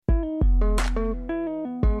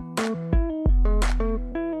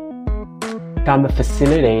I'm a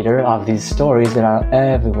facilitator of these stories that are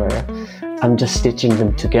everywhere. I'm just stitching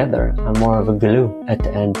them together. I'm more of a glue at the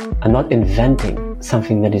end. I'm not inventing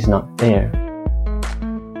something that is not there.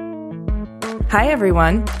 Hi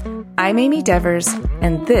everyone, I'm Amy Devers,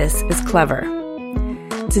 and this is Clever.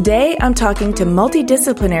 Today I'm talking to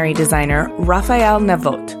multidisciplinary designer Raphael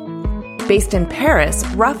Navot. Based in Paris,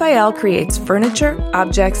 Raphael creates furniture,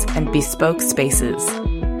 objects, and bespoke spaces.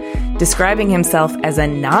 Describing himself as a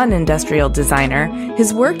non-industrial designer,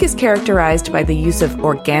 his work is characterized by the use of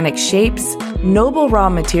organic shapes, noble raw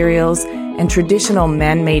materials, and traditional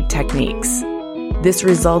man-made techniques. This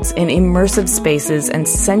results in immersive spaces and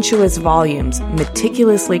sensuous volumes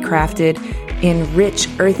meticulously crafted in rich,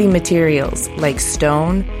 earthy materials like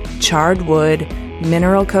stone, charred wood,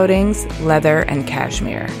 mineral coatings, leather, and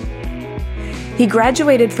cashmere. He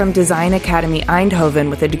graduated from Design Academy Eindhoven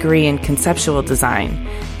with a degree in conceptual design,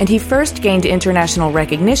 and he first gained international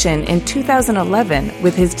recognition in 2011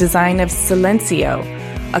 with his design of Silencio,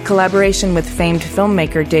 a collaboration with famed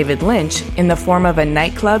filmmaker David Lynch in the form of a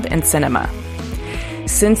nightclub and cinema.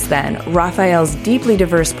 Since then, Raphael's deeply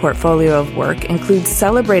diverse portfolio of work includes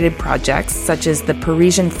celebrated projects such as the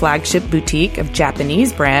Parisian flagship boutique of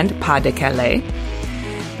Japanese brand Pas de Calais,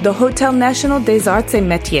 the Hôtel National des Arts et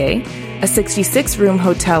Métiers, a 66-room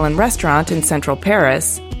hotel and restaurant in central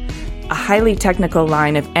Paris, a highly technical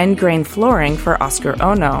line of end-grain flooring for Oscar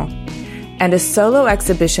Ono, and a solo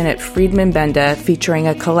exhibition at Friedman Benda featuring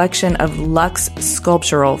a collection of luxe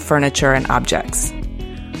sculptural furniture and objects.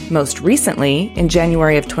 Most recently, in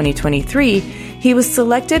January of 2023, he was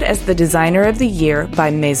selected as the Designer of the Year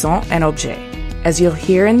by Maison & Objet. As you'll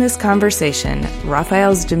hear in this conversation,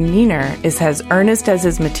 Raphael's demeanor is as earnest as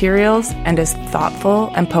his materials and as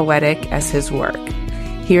thoughtful and poetic as his work.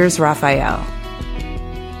 Here's Raphael.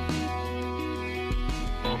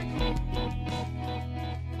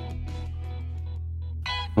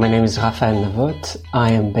 My name is Raphael Navot.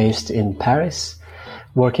 I am based in Paris,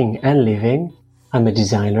 working and living. I'm a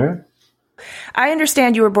designer. I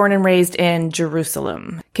understand you were born and raised in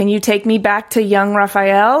Jerusalem. Can you take me back to young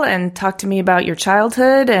Raphael and talk to me about your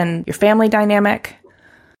childhood and your family dynamic?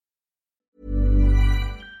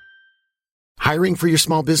 Hiring for your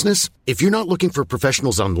small business? If you're not looking for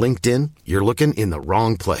professionals on LinkedIn, you're looking in the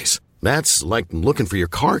wrong place. That's like looking for your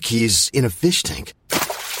car keys in a fish tank.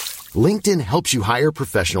 LinkedIn helps you hire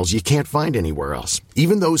professionals you can't find anywhere else,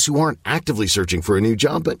 even those who aren't actively searching for a new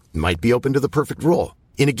job but might be open to the perfect role.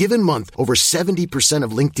 In a given month, over 70%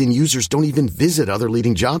 of LinkedIn users don't even visit other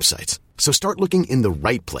leading job sites. So start looking in the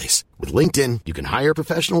right place. With LinkedIn, you can hire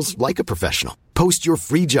professionals like a professional. Post your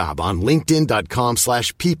free job on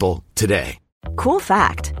linkedin.com/people today. Cool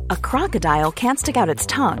fact, a crocodile can't stick out its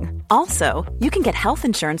tongue. Also, you can get health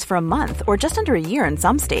insurance for a month or just under a year in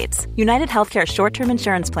some states. United Healthcare short-term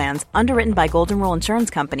insurance plans, underwritten by Golden Rule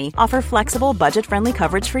Insurance Company, offer flexible, budget-friendly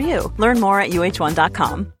coverage for you. Learn more at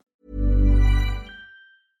uh1.com.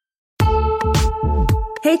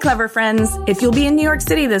 Hey, Clever friends. If you'll be in New York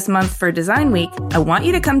City this month for Design Week, I want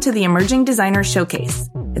you to come to the Emerging Designer Showcase.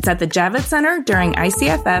 It's at the Javits Center during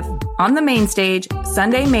ICFF on the main stage,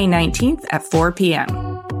 Sunday, May 19th at 4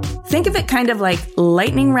 p.m. Think of it kind of like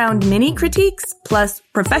lightning round mini critiques plus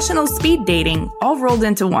professional speed dating all rolled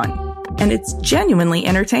into one. And it's genuinely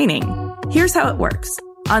entertaining. Here's how it works.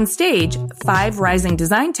 On stage, 5 rising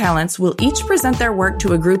design talents will each present their work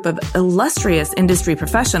to a group of illustrious industry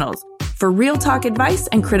professionals for real talk advice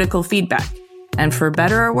and critical feedback. And for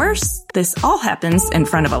better or worse, this all happens in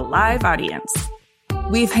front of a live audience.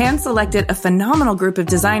 We've hand-selected a phenomenal group of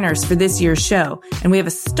designers for this year's show, and we have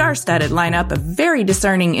a star-studded lineup of very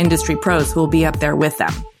discerning industry pros who will be up there with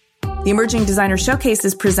them. The Emerging Designer Showcase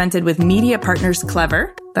is presented with media partners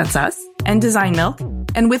Clever, that's us, and Design Milk,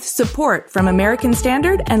 and with support from American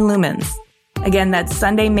Standard and Lumens. Again, that's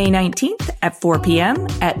Sunday, May 19th at 4 p.m.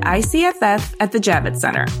 at ICFF at the Javits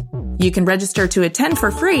Center. You can register to attend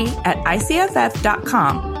for free at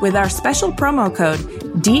icff.com with our special promo code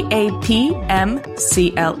DAPMCLEVER.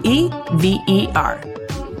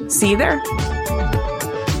 See you there.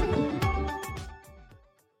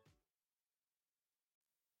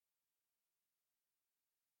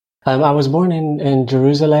 I was born in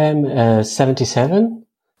Jerusalem, 77.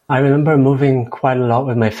 I remember moving quite a lot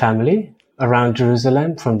with my family around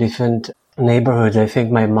Jerusalem from different neighborhoods. I think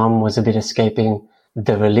my mom was a bit escaping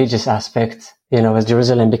the religious aspect, as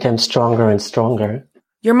Jerusalem became stronger and stronger.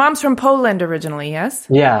 Your mom's from Poland originally, yes?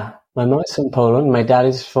 Yeah, my mom is from Poland. My dad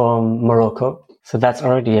is from Morocco. So that's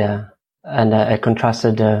already a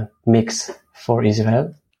contrasted mix for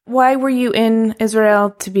Israel. Why were you in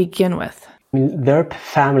Israel to begin with? I mean, their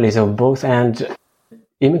families of both ends,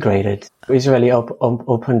 immigrated. Israel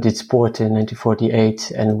opened its port in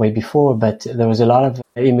 1948 and way before, but there was a lot of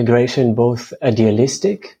immigration, both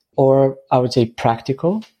idealistic or I would say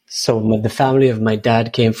practical. So the family of my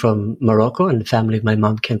dad came from Morocco and the family of my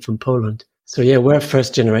mom came from Poland. So yeah, we're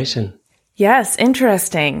first generation. Yes,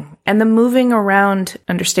 interesting. And the moving around,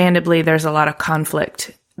 understandably, there's a lot of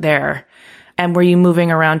conflict there. And were you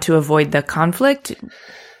moving around to avoid the conflict?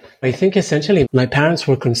 I think essentially my parents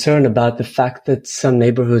were concerned about the fact that some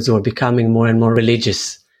neighborhoods were becoming more and more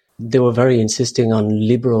religious. They were very insisting on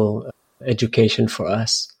liberal education for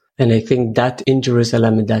us. And I think that in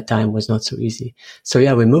Jerusalem at that time was not so easy. So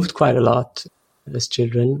yeah, we moved quite a lot as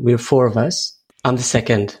children. We were 4 of us. I'm the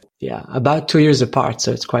second. Yeah, about 2 years apart.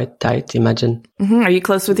 So it's quite tight, imagine. Mm-hmm. Are you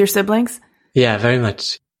close with your siblings? Yeah, very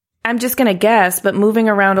much. I'm just going to guess, but moving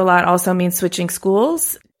around a lot also means switching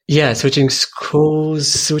schools? Yeah, switching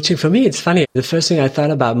schools, for me, it's funny. The first thing I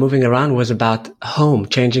thought about moving around was about home,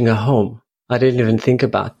 changing a home. I didn't even think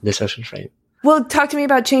about the social frame. Well, talk to me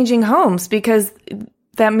about changing homes, because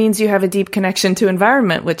that means you have a deep connection to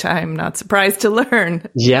environment, which I'm not surprised to learn.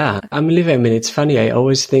 Yeah, it's funny. I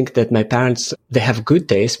always think that my parents, they have good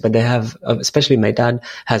days, but they have, especially my dad,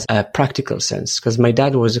 has a practical sense, because my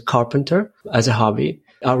dad was a carpenter as a hobby.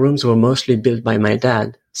 Our rooms were mostly built by my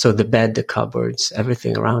dad. So the bed, the cupboards,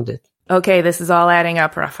 everything around it. Okay, this is all adding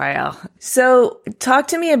up, Raphael. So talk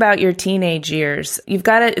to me about your teenage years. You've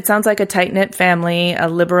got it sounds like a tight-knit family, a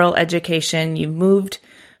liberal education. You moved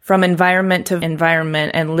from environment to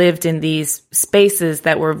environment and lived in these spaces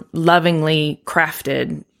that were lovingly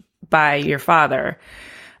crafted by your father.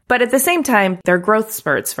 But at the same time, they're growth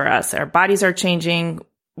spurts for us. Our bodies are changing.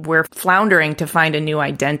 We're floundering to find a new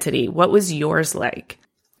identity. What was yours like?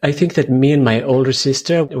 I think that me and my older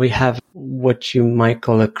sister, we have what you might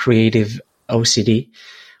call a creative OCD.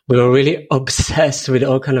 We were really obsessed with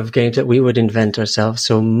all kind of games that we would invent ourselves.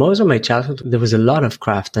 So most of my childhood, there was a lot of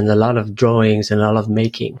craft and a lot of drawings and a lot of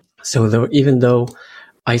making. So even though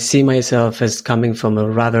I see myself as coming from a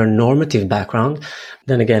rather normative background,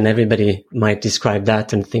 then again, everybody might describe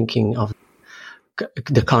that and thinking of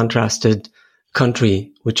the contrasted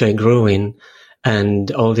country which I grew in and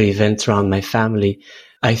all the events around my family.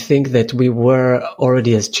 I think that we were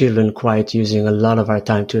already as children quite using a lot of our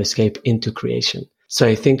time to escape into creation. So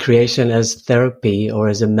I think creation as therapy or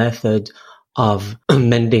as a method of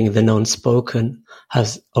mending the non-spoken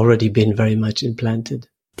has already been very much implanted.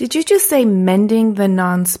 Did you just say mending the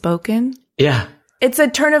non-spoken? Yeah. It's a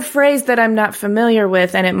turn of phrase that I'm not familiar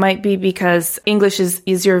with, and it might be because English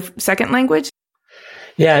is your second language.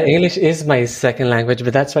 Yeah, English is my second language,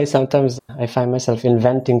 but that's why sometimes I find myself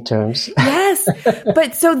inventing terms. Yes,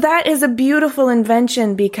 but so that is a beautiful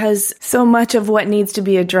invention because so much of what needs to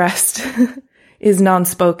be addressed is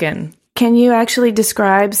non-spoken. Can you actually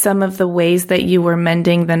describe some of the ways that you were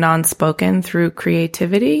mending the non-spoken through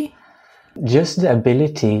creativity? Just the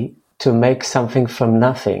ability to make something from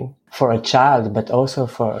nothing for a child, but also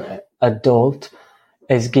for an adult,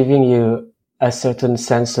 is giving you a certain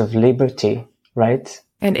sense of liberty, right?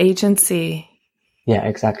 And agency. Yeah,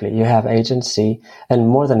 exactly. You have agency. And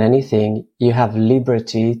more than anything, you have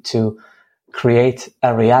liberty to create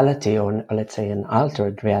a reality, or let's say an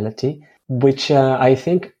altered reality, which I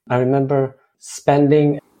remember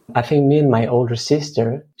spending, me and my older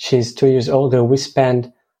sister, she's 2 years older, we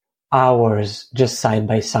spend hours just side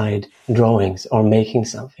by side drawings or making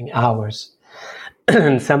something, hours.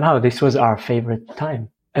 And somehow this was our favorite time.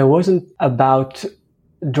 It wasn't about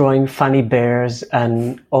drawing funny bears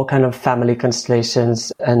and all kind of family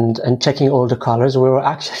constellations and checking all the colors. We were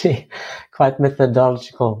actually quite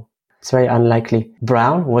methodological. It's very unlikely.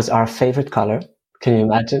 Brown was our favorite color. Can you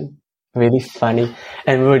imagine? Really funny.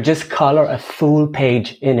 And we would just color a full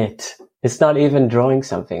page in it. It's not even drawing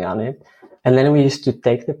something on it. And then we used to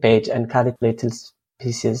take the page and cut it little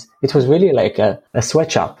pieces. It was really like a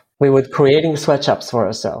sweatshop. We were creating sweatshops for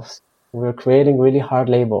ourselves. We were creating really hard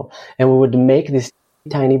label. And we would make these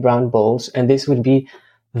tiny brown bowls, and this would be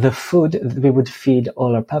the food that we would feed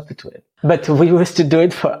all our puppets with. But we used to do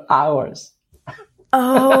it for hours.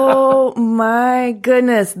 Oh my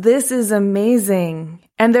goodness, this is amazing.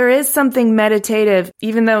 And there is something meditative,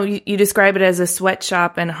 even though you describe it as a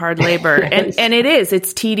sweatshop and hard labor. Yes. And it is.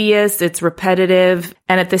 It's tedious, it's repetitive,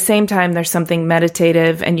 and at the same time, there's something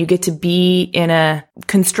meditative, and you get to be in a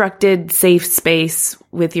constructed, safe space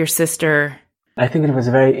with your sister. I think it was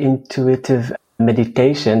a very intuitive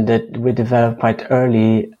meditation that we developed quite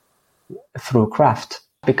early through craft.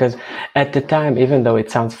 Because at the time, even though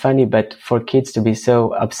it sounds funny, but for kids to be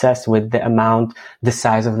so obsessed with the amount, the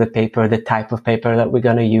size of the paper, the type of paper that we're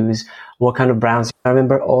going to use, what kind of browns. I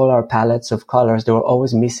remember all our palettes of colors, they were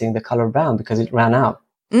always missing the color brown because it ran out.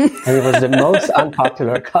 And it was the most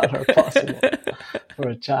unpopular color possible for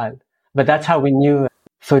a child. But that's how we knew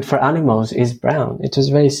food for animals is brown. It was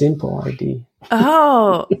a very simple idea.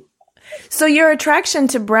 Oh, so your attraction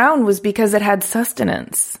to brown was because it had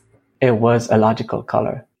sustenance. It was a logical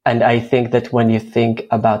color. And I think that when you think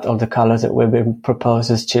about all the colors that we've been proposed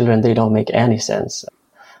as children, they don't make any sense.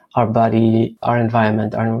 Our body, our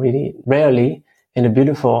environment are really rarely in a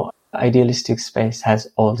beautiful, idealistic space has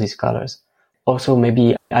all these colors. Also,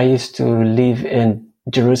 maybe I used to live in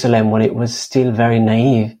Jerusalem when it was still very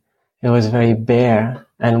naive. It was very bare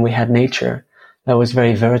and we had nature that was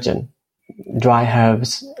very virgin. Dry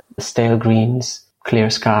herbs, stale greens, clear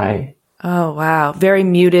sky. Oh, wow. Very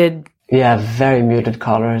muted. Yeah, very muted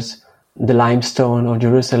colors. The limestone of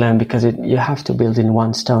Jerusalem, because you have to build in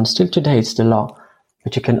one stone. Still today, it's the law.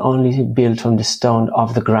 But you can only build from the stone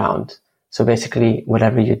of the ground. So basically,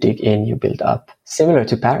 whatever you dig in, you build up. Similar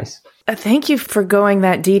to Paris. Thank you for going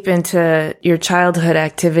that deep into your childhood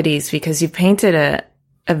activities, because you painted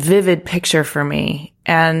a vivid picture for me.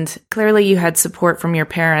 And clearly you had support from your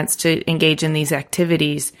parents to engage in these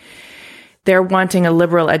activities. They're wanting a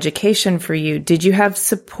liberal education for you. Did you have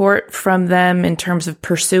support from them in terms of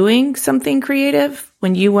pursuing something creative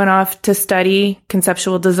when you went off to study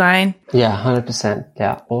conceptual design? Yeah, 100%.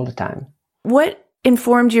 Yeah, all the time. What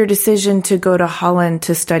informed your decision to go to Holland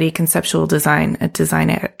to study conceptual design at Design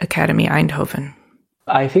Academy Eindhoven?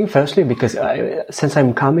 I think firstly because since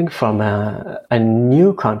I'm coming from a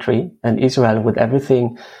new country, and Israel, with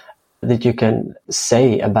everything that you can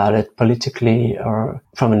say about it politically or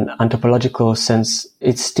from an anthropological sense,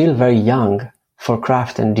 it's still very young for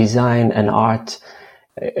craft and design and art.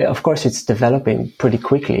 Of course, it's developing pretty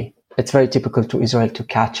quickly. It's very typical to Israel to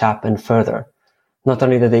catch up and further. Not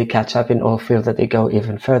only that they catch up in all fields, that they go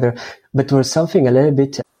even further, but there was something a little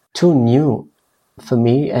bit too new for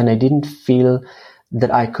me, and I didn't feel that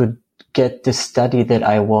I could get the study that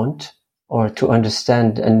I want or to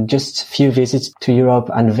understand. And just a few visits to Europe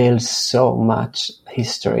unveiled so much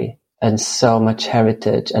history and so much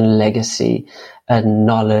heritage and legacy and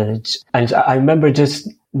knowledge. And I remember just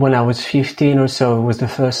when I was 15 or so, it was the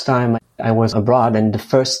first time I was abroad, and the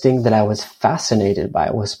first thing that I was fascinated by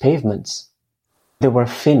was pavements. There were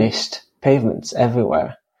finished pavements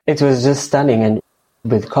everywhere. It was just stunning, and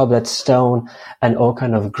with cobbled stone and all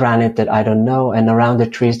kind of granite that I don't know. And around the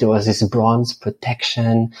trees, there was this bronze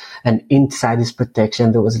protection. And inside this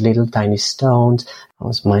protection, there was little tiny stones. I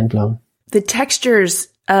was mind blown. The textures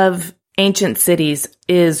of ancient cities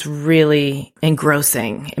is really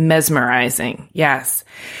engrossing, mesmerizing. Yes.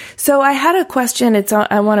 So I had a question.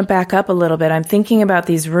 I want to back up a little bit. I'm thinking about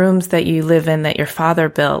these rooms that you live in that your father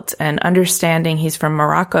built, and understanding he's from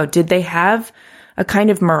Morocco. Did they have a kind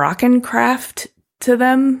of Moroccan craft to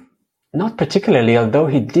them? Not particularly, although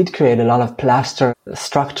he did create a lot of plaster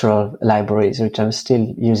structural libraries, which I'm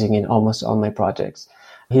still using in almost all my projects.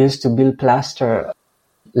 He used to build plaster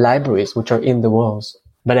libraries, which are in the walls.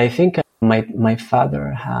 But I think my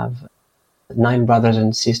father have 9 brothers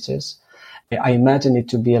and sisters. I imagine it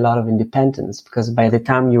to be a lot of independence, because by the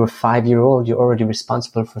time you were 5-year-old, you're already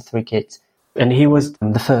responsible for 3 kids. And he was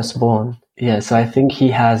the firstborn. Yeah, so I think he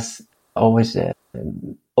has always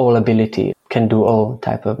all ability, can do all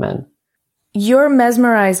type of man. You're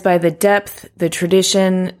mesmerized by the depth, the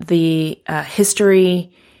tradition, the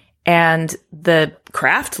history, and the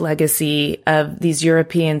craft legacy of these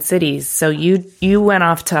European cities. So you went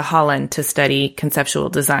off to Holland to study conceptual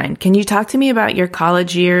design. Can you talk to me about your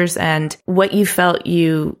college years and what you felt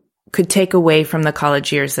you could take away from the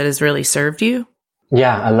college years that has really served you?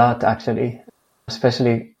 Yeah, a lot actually,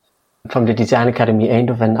 especially from the Design Academy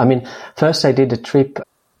Eindhoven. I mean, first I did a trip.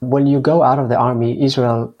 When you go out of the army,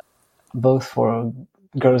 Israel, both for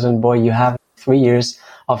girls and boys, you have 3 years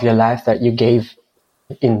of your life that you gave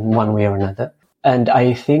in one way or another. And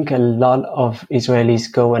I think a lot of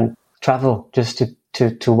Israelis go and travel just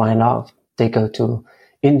to wind off. They go to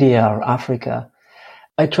India or Africa.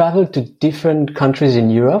 I traveled to different countries in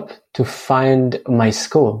Europe to find my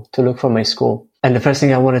school, to look for my school. And the first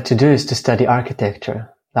thing I wanted to do is to study architecture.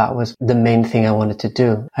 That was the main thing I wanted to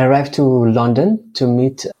do. I arrived to London to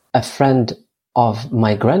meet a friend of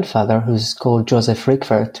my grandfather, who's called Joseph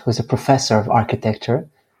Rickford, who's a professor of architecture.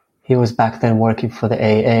 He was back then working for the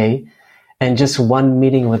AA. And just one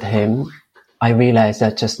meeting with him, I realized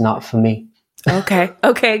that's just not for me. Okay,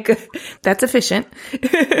 good. That's efficient.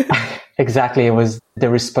 Exactly. It was the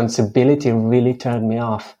responsibility really turned me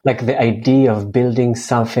off. Like the idea of building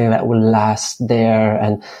something that will last there.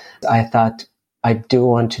 And I thought, I do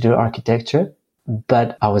want to do architecture,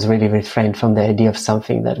 but I was really refrained from the idea of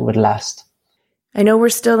something that would last. I know we're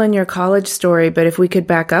still in your college story, but if we could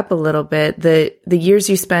back up a little bit, the years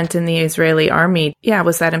you spent in the Israeli army,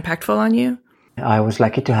 was that impactful on you? I was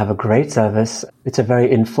lucky to have a great service. It's a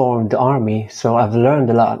very informed army, so I've learned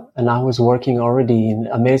a lot. And I was working already in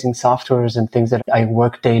amazing softwares and things that I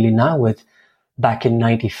work daily now with back in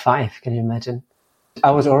 95. Can you imagine?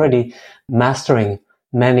 I was already mastering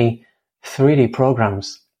many 3D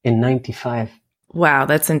programs in 95. Wow,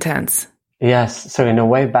 that's intense. Yes. So in a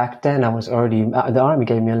way, back then, I was already, the army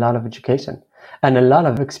gave me a lot of education and a lot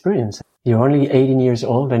of experience. You're only 18 years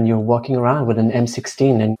old and you're walking around with an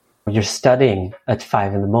M16 and you're studying at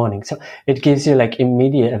 5 a.m. So it gives you like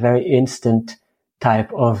immediate, a very instant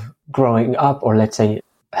type of growing up, or let's say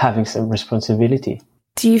having some responsibility.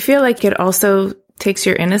 Do you feel like it also takes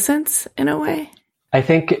your innocence in a way? I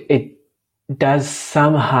think it does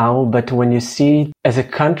somehow, but when you see as a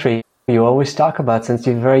country, you always talk about since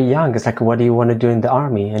you're very young, it's like, what do you want to do in the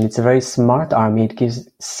army? And it's a very smart army. It gives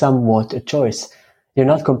somewhat a choice. You're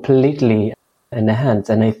not completely in the hands.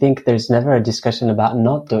 And I think there's never a discussion about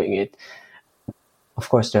not doing it. Of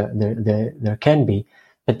course, there can be.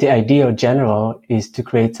 But the idea general is to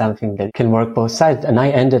create something that can work both sides. And I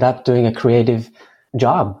ended up doing a creative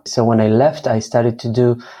job. So when I left, I started to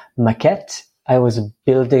do maquette. I was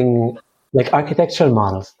building like architectural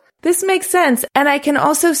models. This makes sense. And I can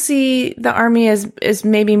also see the army as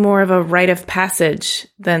maybe more of a rite of passage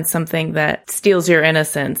than something that steals your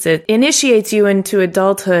innocence. It initiates you into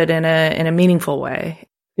adulthood in a meaningful way.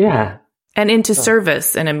 Yeah. And into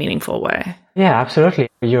service in a meaningful way. Yeah, absolutely.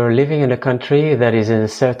 You're living in a country that is in a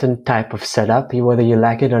certain type of setup. Whether you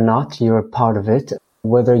like it or not, you're a part of it.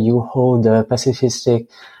 Whether you hold pacifistic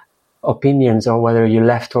opinions or whether you're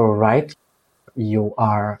left or right, you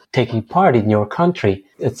are taking part in your country.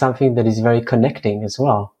 It's something that is very connecting as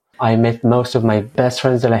well. I met most of my best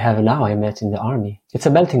friends that I have now, I met in the army. It's a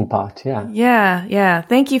melting pot, yeah. Yeah.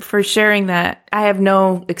 Thank you for sharing that. I have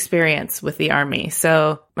no experience with the army,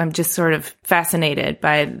 so I'm just sort of fascinated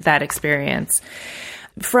by that experience.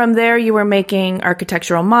 From there, you were making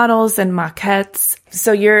architectural models and maquettes.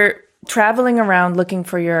 So you're traveling around looking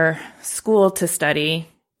for your school to study.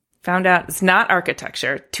 Found out it's not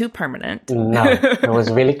architecture, too permanent. No, it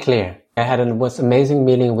was really clear. I had a most amazing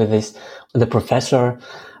meeting with the professor.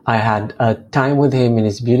 I had a time with him in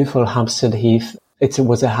his beautiful Hampstead Heath. It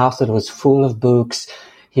was a house that was full of books.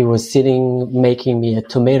 He was sitting, making me a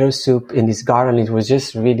tomato soup in his garden. It was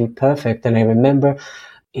just really perfect. And I remember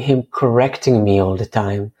him correcting me all the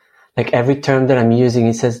time. Like every term that I'm using,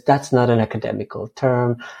 he says, that's not an academical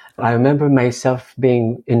term. I remember myself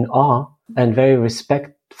being in awe and very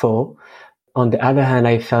respectful. On the other hand,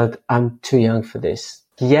 I felt I'm too young for this.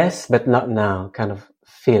 Yes, but not now kind of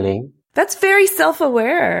feeling. That's very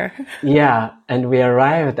self-aware. Yeah. And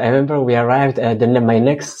I remember we arrived at my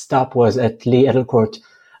next stop was at Lee Edelcourt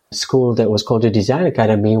School that was called the Design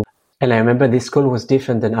Academy. And I remember this school was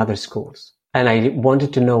different than other schools. And I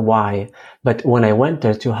wanted to know why. But when I went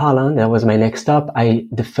there to Holland, that was my next stop,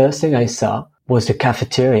 the first thing I saw was the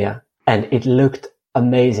cafeteria. And it looked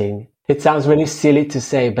amazing. It sounds really silly to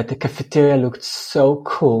say, but the cafeteria looked so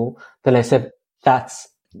cool that I said, that's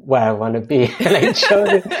where I want to be. And I chose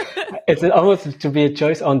it. It's almost to be a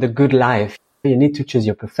choice on the good life. You need to choose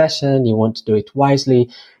your profession. You want to do it wisely.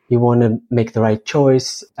 You want to make the right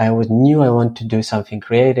choice. I always knew I wanted to do something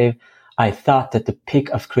creative. I thought that the peak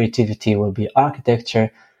of creativity will be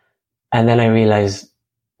architecture. And then I realized,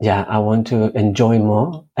 I want to enjoy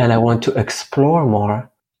more and I want to explore more.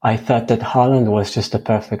 I thought that Holland was just the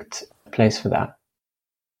perfect place for that.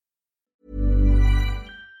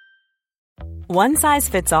 One size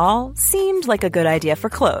fits all seemed like a good idea for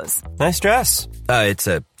clothes. Nice dress. It's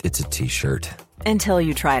a t-shirt. Until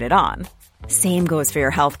you tried it on. Same goes for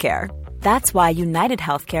your healthcare. That's why United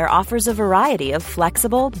Healthcare offers a variety of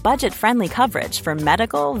flexible, budget-friendly coverage for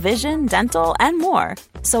medical, vision, dental, and more.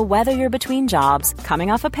 So whether you're between jobs, coming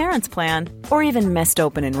off a parent's plan, or even missed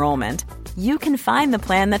open enrollment, you can find the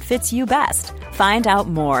plan that fits you best. Find out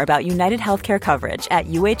more about United Healthcare coverage at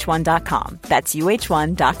uh1.com. That's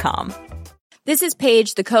uh1.com. This is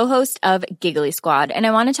Paige, the co-host of Giggly Squad, and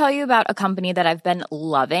I want to tell you about a company that I've been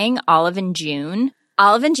loving, Olive & June.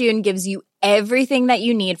 Olive & June gives you everything that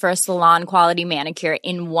you need for a salon-quality manicure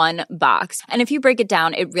in one box. And if you break it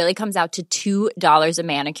down, it really comes out to $2 a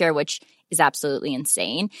manicure, which is absolutely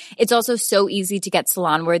insane. It's also so easy to get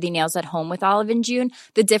salon-worthy nails at home with Olive & June.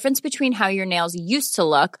 The difference between how your nails used to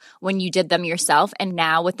look when you did them yourself and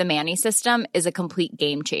now with the Mani system is a complete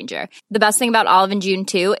game changer. The best thing about Olive & June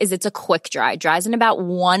too is it's a quick dry. Dries in about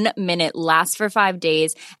 1 minute, lasts for 5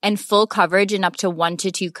 days, and full coverage in up to 1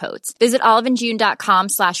 to 2 coats. Visit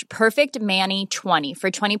oliveandjune.com/perfectmani20 for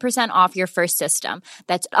 20% off your first system.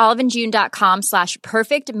 That's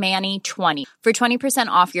oliveandjune.com/perfectmani20 for 20%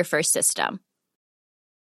 off your first system.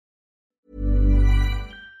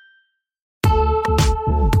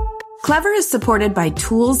 Clever is supported by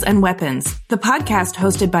Tools and Weapons, the podcast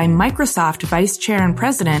hosted by Microsoft Vice Chair and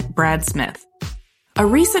President Brad Smith. A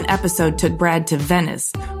recent episode took Brad to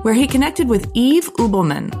Venice, where he connected with Yves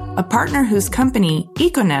Ubelman, a partner whose company,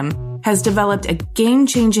 Econem, has developed a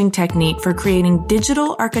game-changing technique for creating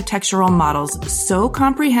digital architectural models so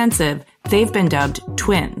comprehensive they've been dubbed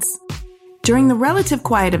twins. During the relative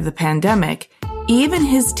quiet of the pandemic, Yves and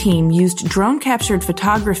his team used drone-captured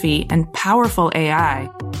photography and powerful AI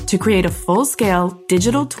to create a full-scale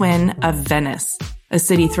digital twin of Venice, a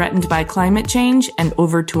city threatened by climate change and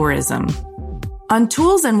over-tourism. On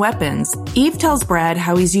Tools and Weapons, Yves tells Brad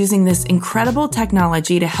how he's using this incredible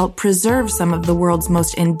technology to help preserve some of the world's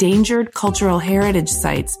most endangered cultural heritage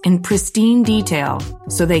sites in pristine detail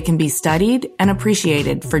so they can be studied and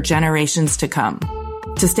appreciated for generations to come.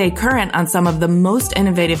 To stay current on some of the most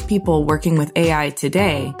innovative people working with AI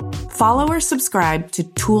today, follow or subscribe to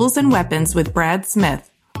Tools and Weapons with Brad Smith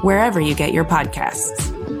wherever you get your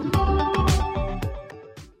podcasts.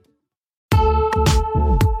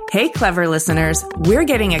 Hey, Clever listeners, we're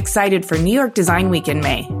getting excited for New York Design Week in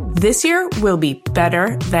May. This year will be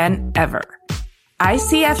better than ever.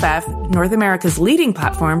 ICFF, North America's leading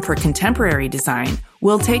platform for contemporary design,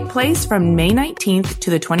 will take place from May 19th to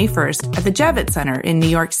the 21st at the Javits Center in New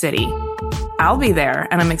York City. I'll be there,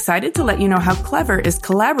 and I'm excited to let you know how Clever is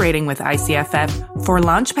collaborating with ICFF for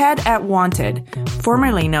Launchpad at Wanted,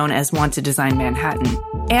 formerly known as Wanted Design Manhattan,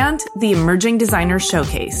 and the Emerging Designers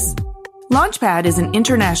Showcase. Launchpad is an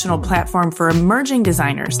international platform for emerging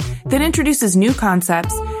designers that introduces new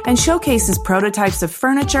concepts and showcases prototypes of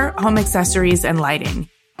furniture, home accessories, and lighting.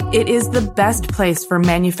 It is the best place for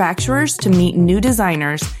manufacturers to meet new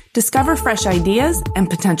designers, discover fresh ideas, and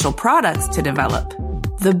potential products to develop.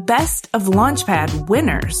 The best of Launchpad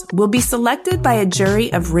winners will be selected by a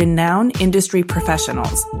jury of renowned industry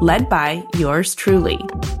professionals, led by yours truly.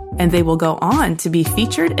 And they will go on to be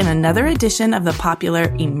featured in another edition of the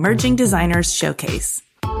popular Emerging Designers Showcase.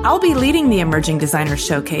 I'll be leading the Emerging Designers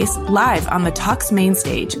Showcase live on the Talks main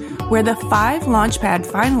stage, where the 5 Launchpad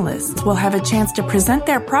finalists will have a chance to present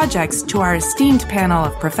their projects to our esteemed panel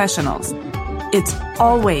of professionals. It's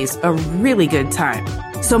always a really good time.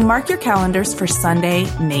 So mark your calendars for Sunday,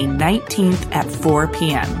 May 19th at 4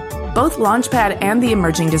 p.m. Both Launchpad and the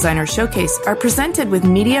Emerging Designer Showcase are presented with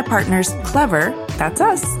media partners Clever, that's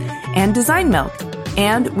us, and Design Milk,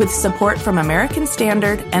 and with support from American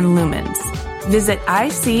Standard and Lumens. Visit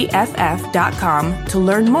icff.com to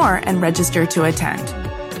learn more and register to attend.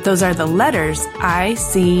 Those are the letters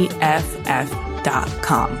icff.com.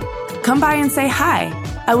 Come by and say hi.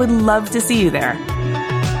 I would love to see you there.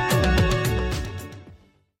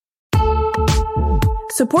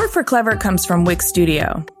 Support for Clever comes from Wix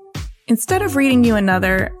Studio. Instead of reading you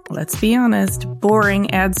another, let's be honest, boring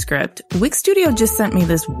ad script, Wix Studio just sent me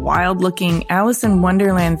this wild-looking Alice in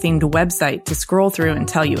Wonderland-themed website to scroll through and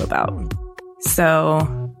tell you about. So,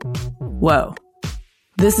 whoa.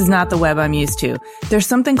 This is not the web I'm used to. There's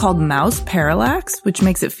something called mouse parallax, which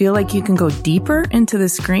makes it feel like you can go deeper into the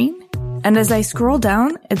screen. And as I scroll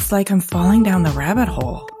down, it's like I'm falling down the rabbit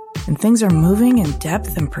hole. And things are moving in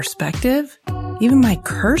depth and perspective. Even my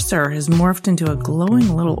cursor has morphed into a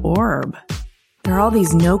glowing little orb. There are all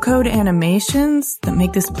these no-code animations that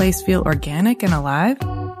make this place feel organic and alive.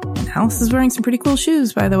 And Alice is wearing some pretty cool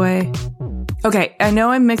shoes, by the way. Okay, I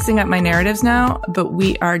know I'm mixing up my narratives now, but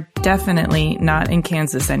we are definitely not in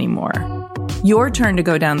Kansas anymore. Your turn to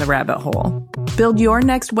go down the rabbit hole. Build your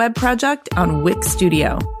next web project on Wix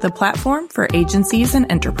Studio, the platform for agencies and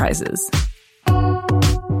enterprises.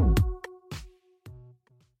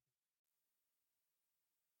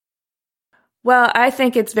 Well, I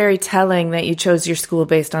think it's very telling that you chose your school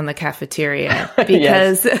based on the cafeteria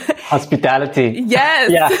because hospitality.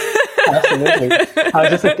 Yes. Yeah, absolutely. I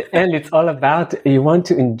was just at the end, it's all about you want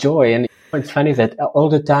to enjoy. And it's funny that all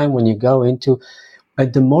the time when you go into,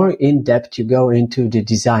 the more in depth you go into the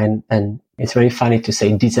design, and it's very funny to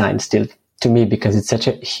say design still to me because it's such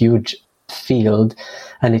a huge field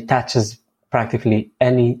and it touches practically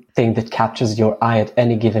anything that captures your eye at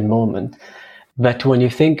any given moment. But when you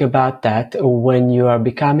think about that, when you are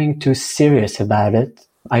becoming too serious about it,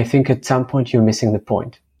 I think at some point you're missing the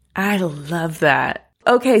point. I love that.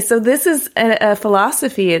 Okay, so this is a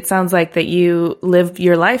philosophy, it sounds like, that you live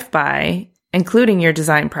your life by, including your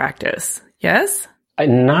design practice. Yes?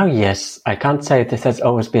 Now, yes. I can't say this has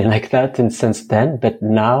always been like that and since then, but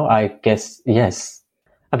now I guess, yes.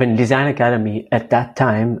 I've been Design Academy at that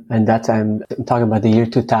time, and that time, I'm talking about the year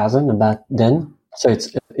 2000, about then. So it's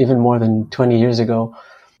even more than 20 years ago.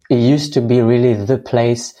 It used to be really the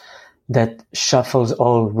place that shuffles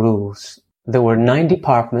all rules. There were 9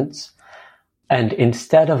 departments, and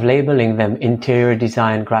instead of labeling them interior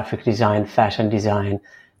design, graphic design, fashion design,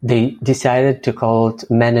 they decided to call it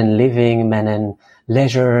men and living, men and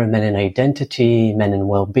leisure, men and identity, men and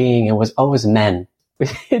well-being. It was always men.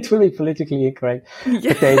 It's really politically incorrect. Yes.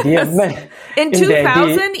 But the idea of men, in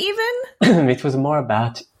 2000 even? It was more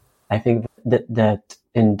about, I think that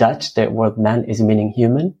in Dutch, the word man is meaning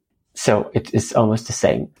human. So it is almost the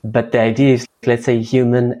same. But the idea is, let's say,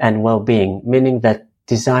 human and well-being, meaning that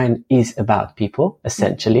design is about people,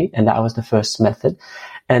 essentially. And that was the first method.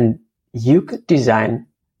 And you could design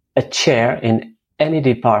a chair in any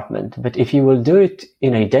department. But if you will do it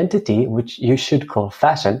in identity, which you should call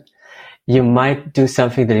fashion, you might do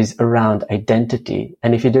something that is around identity.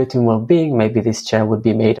 And if you do it in well-being, maybe this chair would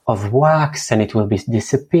be made of wax and it will be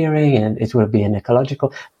disappearing and it will be an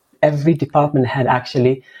ecological. Every department had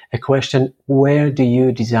actually a question, where do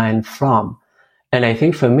you design from? And I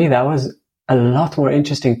think for me, that was a lot more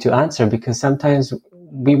interesting to answer, because sometimes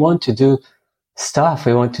we want to do stuff.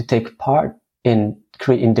 We want to take part in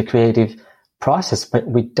the creative process, but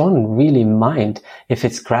we don't really mind if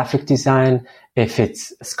it's graphic design, if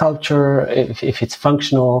it's sculpture, if it's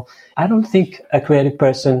functional. I don't think a creative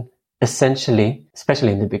person, essentially,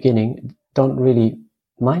 especially in the beginning, don't really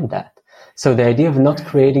mind that. So the idea of not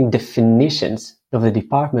creating definitions of the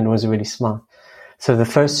department was really smart. So the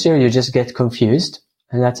first year you just get confused,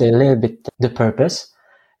 and that's a little bit the purpose,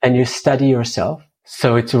 and you study yourself.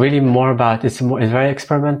 So it's really more about, it's very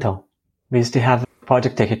experimental. We used to have a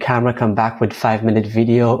project, take a camera, come back with 5-minute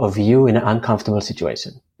video of you in an uncomfortable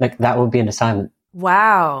situation. Like that would be an assignment.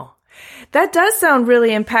 Wow. That does sound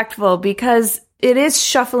really impactful, because it is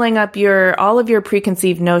shuffling up all of your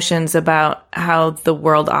preconceived notions about how the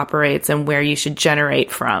world operates and where you should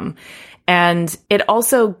generate from. And it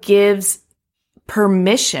also gives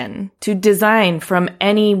permission to design from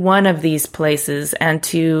any one of these places and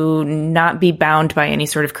to not be bound by any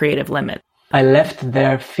sort of creative limit. I left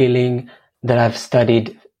there feeling that I've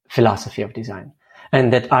studied philosophy of design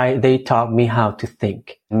and that they taught me how to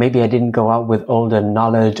think. Maybe I didn't go out with all the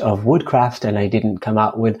knowledge of woodcraft, and I didn't come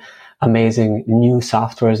out with amazing new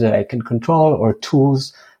softwares that I can control or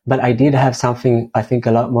tools, but I did have something, I think,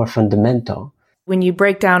 a lot more fundamental. When you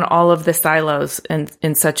break down all of the silos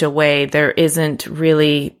in such a way, there isn't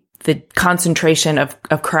really the concentration of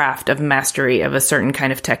craft, of mastery, of a certain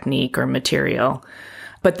kind of technique or material,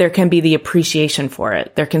 but there can be the appreciation for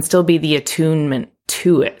it. There can still be the attunement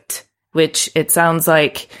to it, which it sounds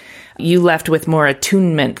like you left with more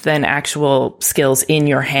attunement than actual skills in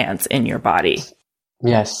your hands, in your body.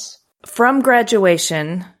 Yes. From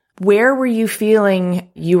graduation, where were you feeling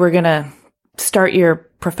you were going to start your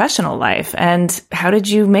professional life, and how did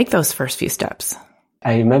you make those first few steps?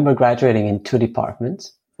 I remember graduating in 2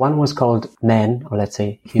 departments. One was called men, or let's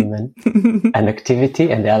say human, and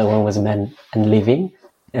activity, and the other one was men and living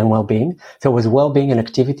and well-being. So it was well-being and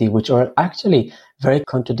activity, which are actually very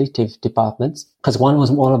contradictory departments, because one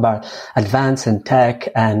was all about advance and tech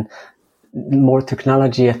and more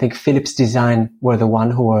technology. I think Philips Design were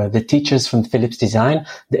the teachers from Philips Design,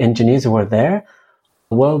 the engineers who were there.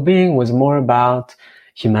 Well-being was more about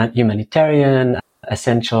humanitarian,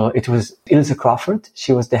 essential. It was Ilse Crawford.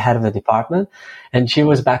 She was the head of the department, and she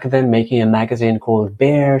was back then making a magazine called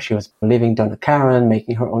Bear. She was living Donna Karan,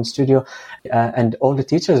 making her own studio, and all the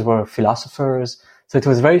teachers were philosophers. So it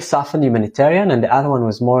was very soft and humanitarian, and the other one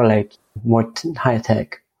was more high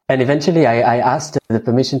tech. And eventually I asked the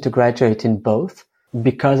permission to graduate in both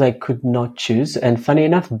because I could not choose. And funny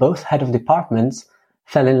enough, both head of departments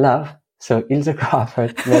fell in love. So Ilse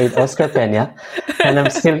Crawford married Oscar Peña, and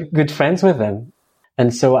I'm still good friends with them.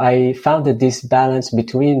 And so I found that this balance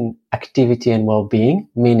between activity and well-being,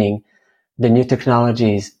 meaning the new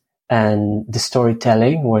technologies and the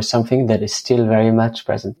storytelling, were something that is still very much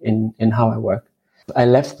present in how I work. I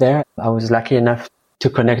left there. I was lucky enough to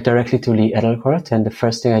connect directly to Lee Edelkort. And the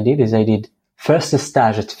first thing I did is I did first a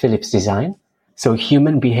stage at Philips Design. So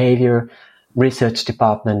human behavior research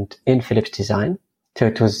department in Philips Design. So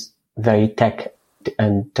it was very tech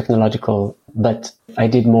and technological, but I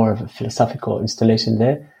did more of a philosophical installation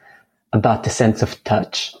there. about the sense of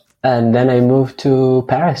touch. And then I moved to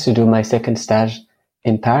Paris to do my second stage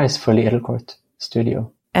in Paris for the Edelcourt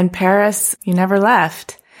studio. And Paris, you never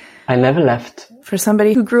left. I never left. For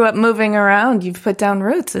somebody who grew up moving around, you've put down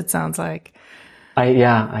roots, it sounds like.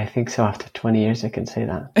 I think so. After 20 years, I can say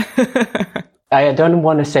that. I don't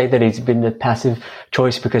want to say that it's been a passive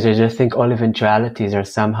choice because I just think all eventualities are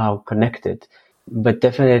somehow connected. But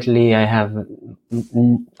definitely I have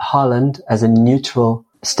Holland as a neutral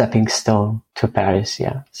stepping stone to Paris.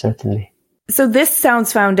 Yeah, certainly. So this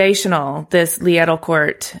sounds foundational, this Lee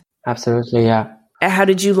Edelcourt. Absolutely, yeah. How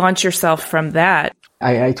did you launch yourself from that?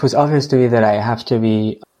 It was obvious to me that I have to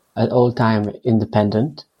be at all time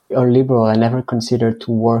independent or liberal. I never considered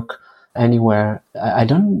to work anywhere. I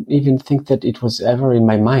don't even think that it was ever in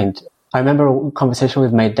my mind. I remember a conversation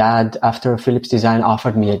with my dad after Philips Design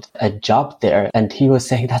offered me a job there. And he was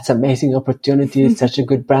saying, that's an amazing opportunity. It's such a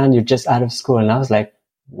good brand. You're just out of school. And I was like,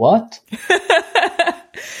 what?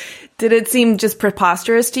 Did it seem just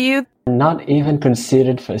preposterous to you? Not even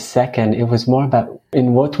considered for a second. It was more about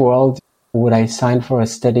in what world would I sign for a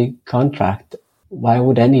steady contract? Why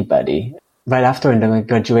would anybody? Right after the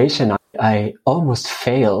graduation, I almost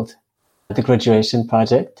failed the graduation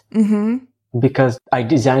project because I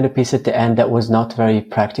designed a piece at the end that was not very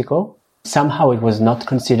practical. Somehow it was not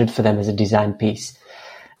considered for them as a design piece.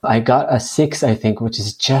 I got a 6, I think, which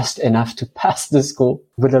is just enough to pass the school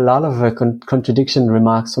with a lot of contradiction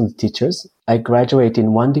remarks from the teachers. I graduated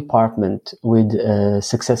in one department with a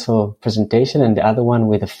successful presentation and the other one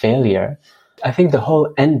with a failure. I think the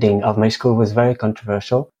whole ending of my school was very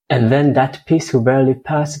controversial. And then that piece who barely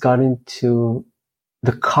passed got into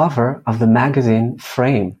the cover of the magazine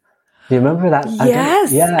Frame. Do you remember that?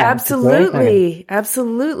 Yes, absolutely.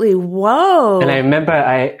 Absolutely. Whoa. And I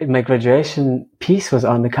remember my graduation piece was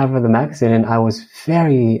on the cover of the magazine and I was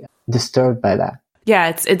very disturbed by that. Yeah,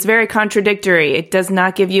 it's very contradictory. It does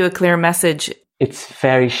not give you a clear message. It's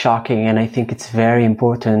very shocking and I think it's very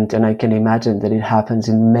important, and I can imagine that it happens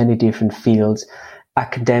in many different fields.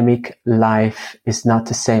 Academic life is not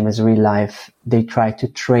the same as real life. They try to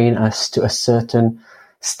train us to a certain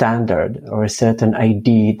standard or a certain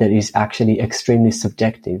idea that is actually extremely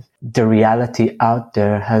subjective. The reality out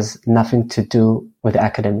there has nothing to do with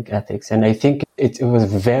academic ethics. And I think it was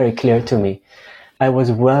very clear to me. I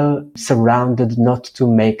was well surrounded not to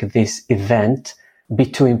make this event be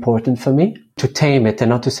too important for me, to tame it and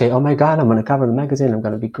not to say, oh my God, I'm going to cover the magazine, I'm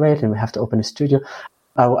going to be great, and we have to open a studio.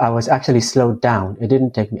 I was actually slowed down. It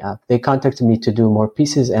didn't take me up. They contacted me to do more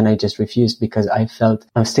pieces and I just refused because I felt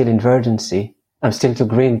I'm still in verdancy. I'm still too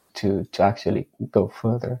green to actually go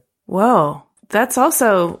further. Whoa. That's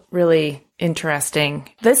also really interesting.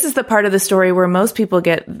 This is the part of the story where most people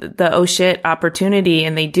get the oh shit opportunity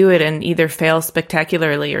and they do it and either fail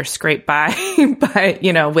spectacularly or scrape by,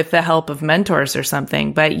 with the help of mentors or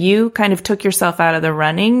something. But you kind of took yourself out of the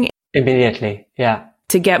running. Immediately, yeah.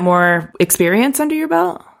 To get more experience under your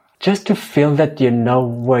belt? Just to feel that you know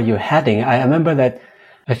where you're heading. I remember that,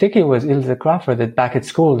 I think it was Ilse Crawford that back at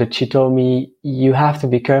school that she told me, you have to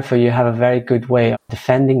be careful. You have a very good way of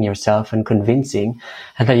defending yourself and convincing,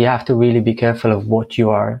 and that you have to really be careful of what you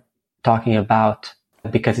are talking about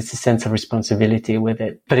because it's a sense of responsibility with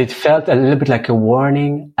it. But it felt a little bit like a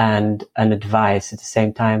warning and an advice at the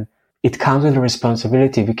same time. It comes with a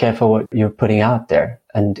responsibility. Be careful what you're putting out there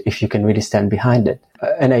and if you can really stand behind it.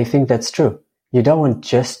 And I think that's true. You don't want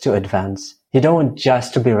just to advance. You don't want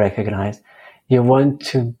just to be recognized. You want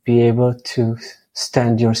to be able to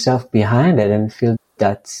stand yourself behind it and feel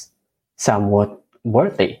that's somewhat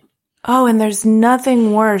worthy. Oh, and there's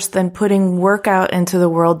nothing worse than putting work out into the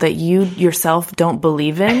world that you yourself don't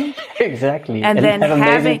believe in. Exactly. And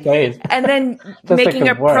then making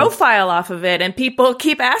a profile off of it and people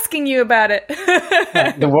keep asking you about it.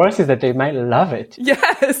 The worst is that they might love it.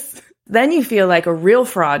 Yes. Then you feel like a real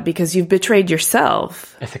fraud because you've betrayed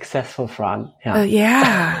yourself. A successful fraud. Yeah.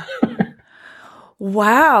 Yeah.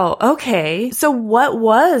 Wow. Okay. So what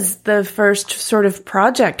was the first sort of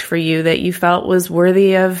project for you that you felt was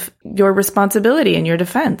worthy of your responsibility and your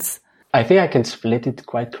defense? I think I can split it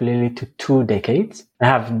quite clearly to 2 decades.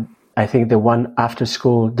 I think the one after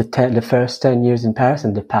school, the first 10 years in Paris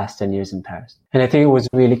and the past 10 years in Paris. And I think it was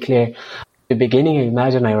really clear. At the beginning, I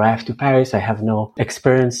imagine I arrived to Paris. I have no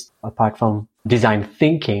experience apart from design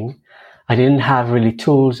thinking. I didn't have really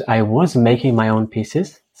tools. I was making my own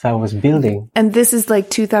pieces. So I was building. And this is like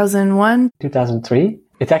 2001? 2003.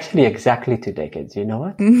 It's actually exactly 2 decades. You know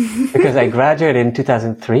what? Because I graduated in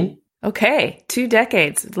 2003. Okay, 2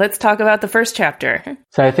 decades. Let's talk about the first chapter.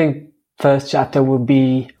 So I think first chapter would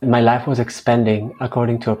be my life was expanding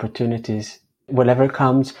according to opportunities. Whatever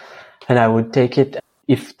comes, and I would take it.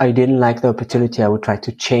 if I didn't like the opportunity, I would try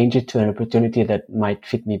to change it to an opportunity that might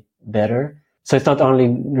fit me better. So it's not only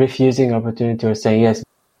refusing opportunity or saying yes.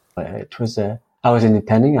 I was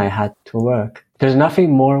independent. I had to work. There's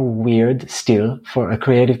nothing more weird still for a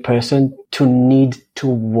creative person to need to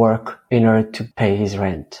work in order to pay his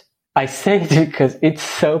rent. I say it because it's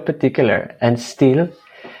so particular, and still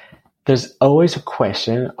there's always a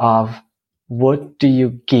question of what do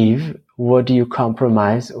you give? What do you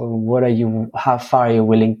compromise? Or how far are you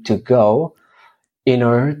willing to go in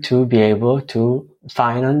order to be able to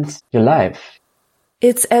finance your life?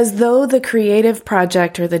 It's as though the creative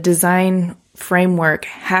project or the design framework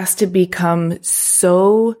has to become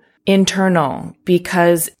so internal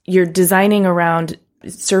because you're designing around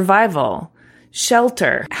survival,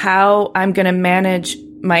 shelter, how I'm going to manage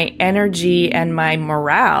my energy and my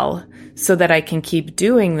morale so that I can keep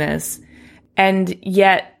doing this. And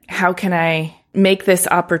yet, how can I make this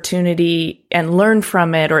opportunity and learn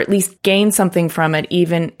from it, or at least gain something from it,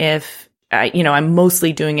 even if I'm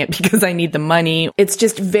mostly doing it because I need the money. It's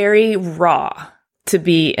just very raw to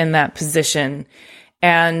be in that position.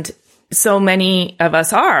 And so many of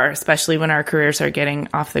us are, especially when our careers are getting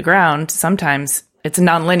off the ground. Sometimes it's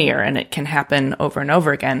nonlinear and it can happen over and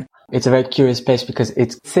over again. It's a very curious place because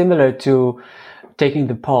it's similar to taking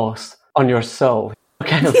the pulse on your soul.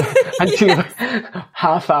 Kind of until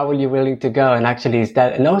how far were you willing to go? And actually is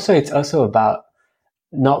that, and also it's also about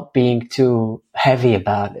not being too heavy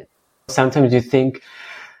about it. Sometimes you think,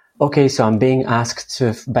 okay, so I'm being asked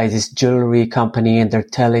by this jewelry company and they're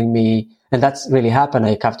telling me, and that's really happened.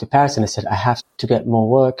 I came to Paris and I said, I have to get more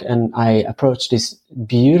work. And I approached this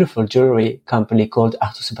beautiful jewelry company called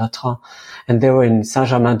Arthus Bertrand. And they were in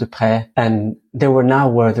Saint-Germain-des-Prés. And they were now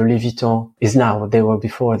where the Louis Vuitton is now. They were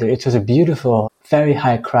before. It was a beautiful, very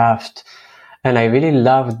high craft. And I really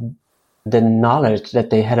loved the knowledge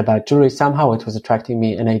that they had about jewelry. Somehow it was attracting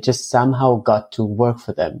me and I just somehow got to work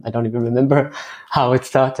for them. I don't even remember how it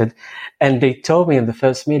started. And they told me in the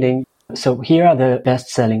first meeting, so here are the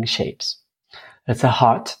best-selling shapes. It's a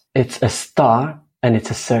heart, it's a star, and it's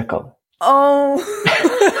a circle. Oh.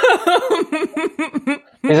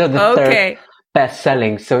 These are the third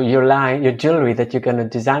best-selling. So your jewelry that you're going to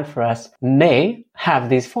design for us may have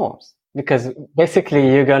these forms. Because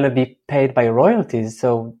basically you're going to be paid by royalties.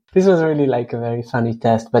 So this was really like a very funny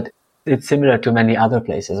test, but it's similar to many other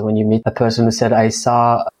places. When you meet a person who said, I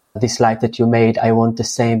saw this light that you made, I want the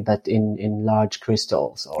same, but in large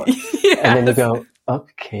crystals. Or, yes. And then you go,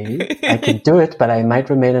 okay, I can do it, but I might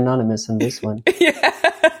remain anonymous on this one. Yeah.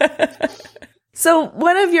 So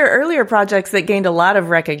one of your earlier projects that gained a lot of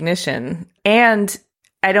recognition, and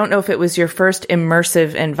I don't know if it was your first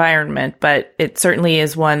immersive environment, but it certainly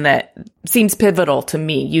is one that seems pivotal to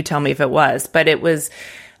me. You tell me if it was, but it was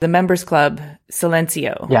the Members Club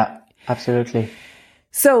Silencio. Yeah, absolutely.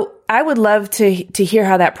 So I would love to hear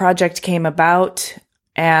how that project came about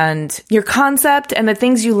and your concept and the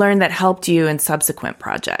things you learned that helped you in subsequent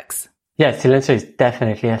projects. Yeah, Silencio is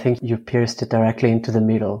definitely, I think you pierced it directly into the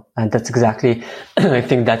middle. And that's exactly, I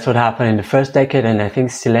think that's what happened in the first decade. And I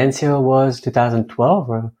think Silencio was 2012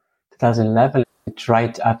 or 2011. It's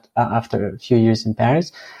right after a few years in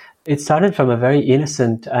Paris. It started from a very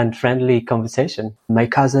innocent and friendly conversation. My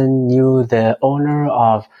cousin knew the owner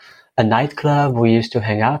of a nightclub. We used to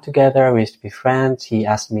hang out together. We used to be friends. He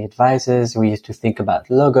asked me advices. We used to think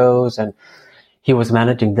about logos, and he was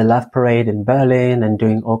managing the Love Parade in Berlin and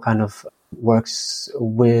doing all kind of works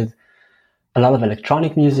with a lot of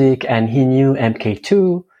electronic music. And he knew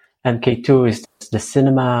MK2. MK2 is the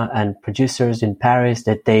cinema and producers in Paris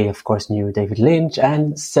that they, of course, knew David Lynch.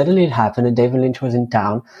 And suddenly it happened that David Lynch was in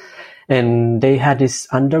town. And they had this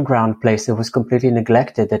underground place that was completely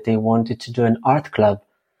neglected that they wanted to do an art club.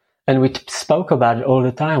 And we spoke about it all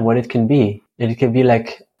the time, what it can be. And it can be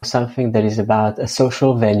like something that is about a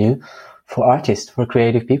social venue for artists, for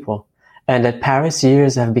creative people. And that Paris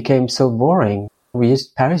years have become so boring.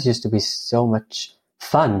 Paris used to be so much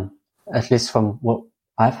fun, at least from what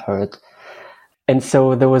I've heard. And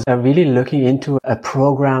so there was a really looking into a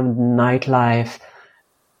programmed nightlife,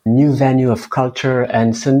 new venue of culture.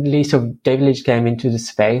 And suddenly, so David Lynch came into the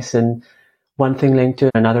space, and one thing linked to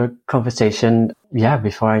another conversation. Yeah,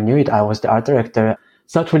 before I knew it, I was the art director.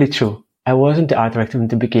 It's not really true. I wasn't the art director in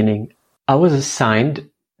the beginning. I was assigned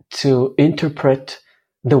to interpret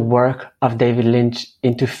the work of David Lynch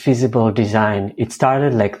into feasible design. It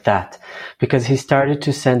started like that because he started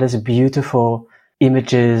to send us beautiful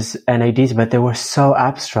images and ideas, but they were so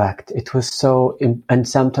abstract. It was so, and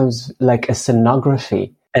sometimes like a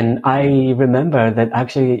scenography. And I remember that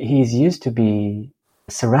actually he's used to be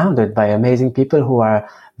surrounded by amazing people who are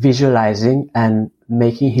visualizing and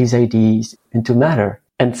making his ideas into matter.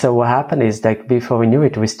 And so what happened is, like, before we knew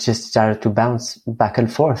it, we just started to bounce back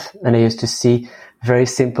and forth. And I used to see very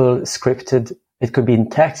simple scripted, it could be in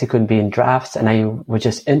text, it could be in drafts, and I would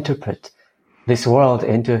just interpret this world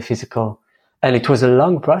into a physical. And it was a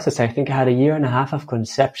long process. I think I had 1.5 years of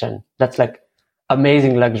conception. That's like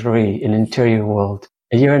amazing luxury in interior world.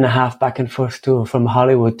 1.5 years back and forth too, from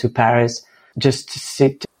Hollywood to Paris, just to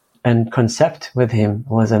sit and concept with him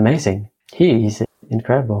was amazing. He is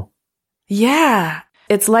incredible. Yeah.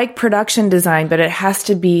 It's like production design, but it has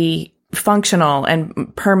to be functional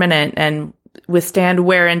and permanent and withstand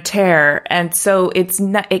wear and tear. And so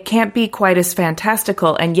it can't be quite as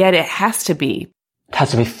fantastical, and yet it has to be. It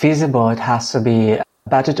has to be feasible. It has to be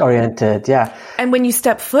budget oriented. Yeah. And when you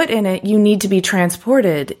step foot in it, you need to be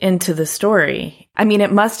transported into the story. I mean,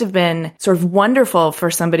 it must have been sort of wonderful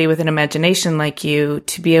for somebody with an imagination like you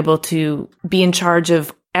to be able to be in charge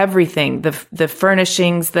of everything, the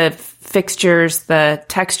furnishings, the fixtures, the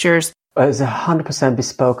textures. It was 100%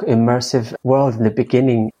 bespoke, immersive world in the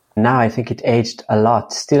beginning. Now I think it aged a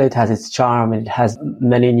lot. Still, it has its charm, and it has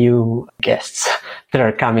many new guests that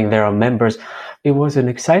are coming. There are members. It was an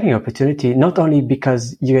exciting opportunity, not only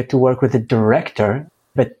because you get to work with a director,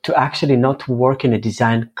 but to actually not work in a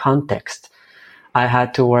design context. I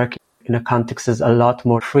had to work in a context that's a lot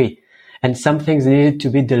more free. And some things needed to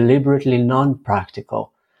be deliberately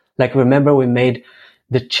non-practical. Like, remember, we made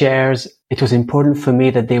the chairs. It was important for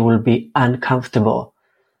me that they will be uncomfortable,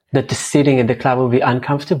 that the sitting in the club will be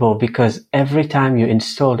uncomfortable, because every time you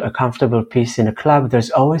installed a comfortable piece in a club,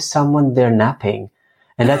 there's always someone there napping.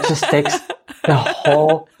 And that just takes the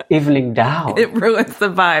whole evening down. It ruins the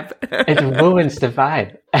vibe. It ruins the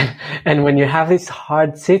vibe. And when you have these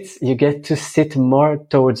hard sits, you get to sit more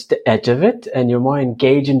towards the edge of it, and you're more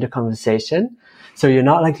engaged in the conversation. So you're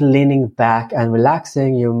not like leaning back and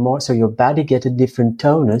relaxing. You're more, so your body gets a different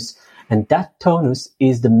tonus. And that tonus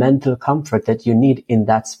is the mental comfort that you need in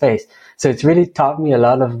that space. So it's really taught me a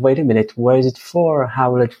lot of, wait a minute, where is it for?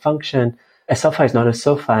 How will it function? A sofa is not a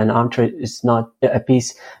sofa. An armchair is not a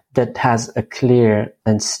piece that has a clear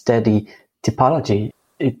and steady typology.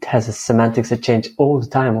 It has a semantics that change all the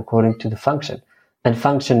time according to the function. And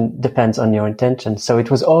function depends on your intention. So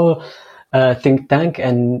it was all think tank,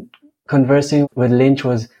 and conversing with Lynch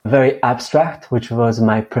was very abstract, which was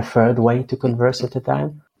my preferred way to converse at the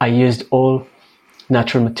time. I used all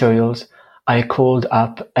natural materials. I called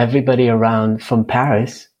up everybody around from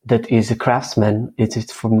Paris that is a craftsman.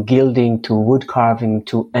 It's from gilding to wood carving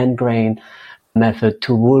to end grain method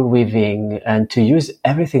to wool weaving, and to use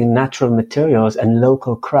everything natural materials and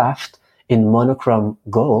local craft in monochrome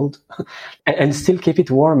gold and still keep it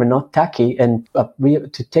warm and not tacky, and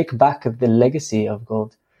to take back the legacy of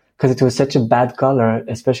gold. Because it was such a bad color,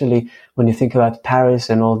 especially when you think about Paris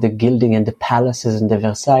and all the gilding and the palaces and the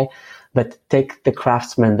Versailles. But take the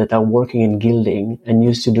craftsmen that are working in gilding and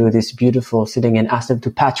used to do this beautiful sitting, and ask them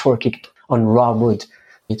to patchwork it on raw wood.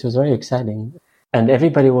 It was very exciting. And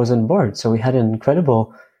everybody was on board. So we had an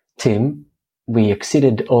incredible team. We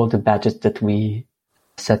exceeded all the budgets that we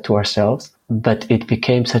set to ourselves, but it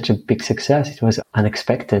became such a big success. It was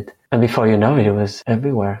unexpected. And before you know it, it was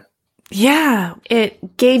everywhere. Yeah,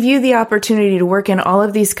 it gave you the opportunity to work in all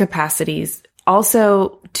of these capacities,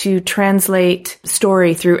 also to translate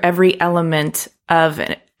story through every element of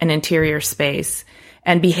an interior space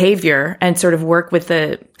and behavior, and sort of work with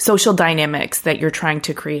the social dynamics that you're trying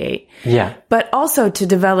to create. Yeah. But also to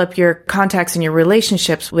develop your contacts and your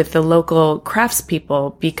relationships with the local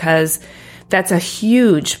craftspeople, because that's a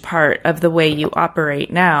huge part of the way you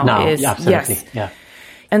operate now. Absolutely. Yes. Yeah.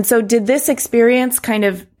 And so did this experience kind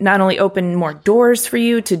of not only open more doors for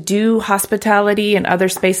you to do hospitality and other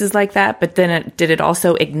spaces like that, but then did it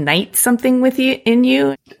also ignite something in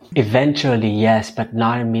you? Eventually, yes, but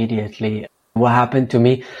not immediately. What happened to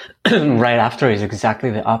me right after is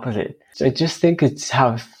exactly the opposite. So I just think it's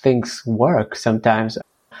how things work sometimes.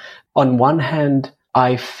 On one hand,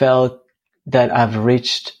 I felt that I've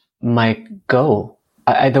reached my goal.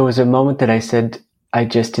 There was a moment that I said, I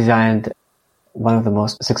just designed one of the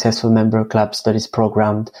most successful member clubs that is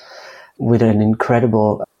programmed with an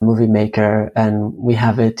incredible movie maker, and we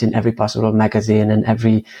have it in every possible magazine, and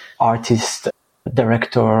every artist,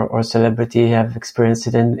 director or celebrity have experienced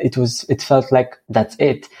it, and it felt like that's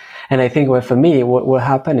it. And I think for me, what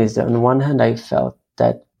happened is that on one hand, I felt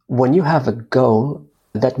that when you have a goal,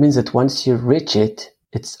 that means that once you reach it,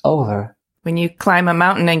 it's over. When you climb a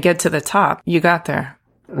mountain and get to the top, you got there.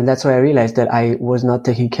 And that's why I realized that I was not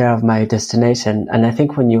taking care of my destination. And I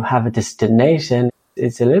think when you have a destination,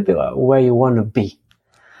 it's a little bit where you want to be.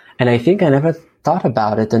 And I think I never thought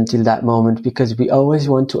about it until that moment, because we always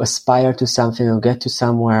want to aspire to something or get to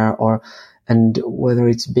somewhere or and whether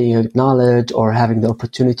it's being acknowledged or having the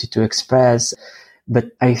opportunity to express.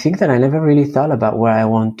 But I think that I never really thought about where I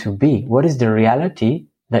want to be. What is the reality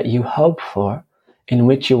that you hope for, in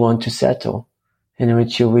which you want to settle, in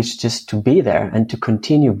which you wish just to be there and to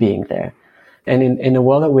continue being there? And in a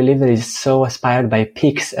world that we live that is so aspired by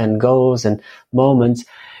peaks and goals and moments,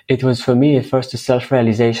 it was for me at first a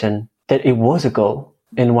self-realization that it was a goal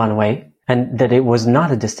in one way and that it was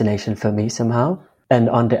not a destination for me somehow. And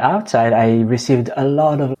on the outside, I received a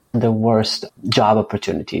lot of the worst job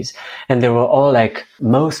opportunities. And they were all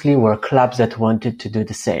mostly were clubs that wanted to do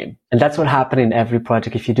the same. And that's what happened in every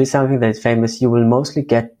project. If you do something that is famous, you will mostly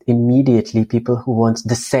get immediately people who want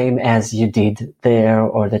the same as you did there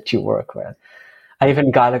or that you work with. I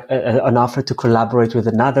even got an offer to collaborate with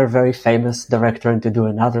another very famous director and to do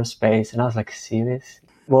another space. And I was like, serious?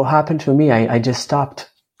 What happened for me? I just stopped.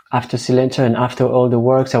 After Silencio and after all the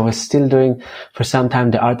works, I was still doing for some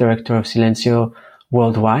time the art director of Silencio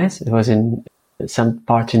worldwide. It was in some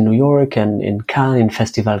part in New York and in Cannes, in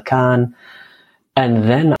Festival Cannes. And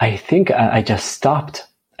then I think I just stopped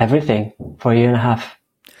everything for a year and a half.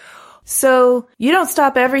 So you don't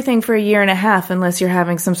stop everything for a year and a half unless you're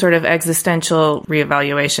having some sort of existential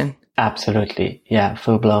reevaluation. Absolutely. Yeah,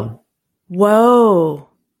 full blown. Whoa.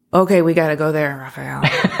 Okay, we got to go there, Raphael.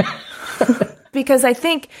 Because I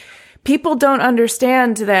think people don't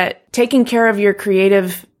understand that taking care of your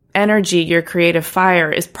creative energy, your creative fire,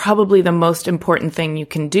 is probably the most important thing you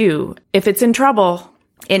can do. If it's in trouble,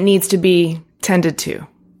 it needs to be tended to.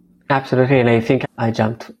 Absolutely. And I think I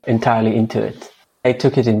jumped entirely into it. I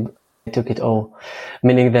took it all,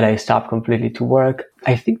 meaning that I stopped completely to work.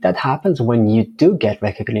 I think that happens when you do get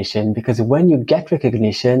recognition, because when you get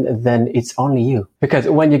recognition, then it's only you. Because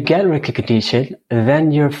when you get recognition,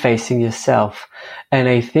 then you're facing yourself. And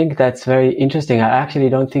I think that's very interesting. I actually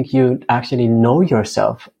don't think you actually know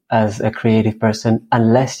yourself as a creative person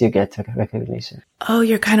unless you get recognition. Oh,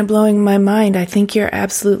 you're kind of blowing my mind. I think you're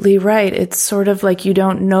absolutely right. It's sort of like you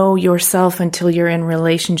don't know yourself until you're in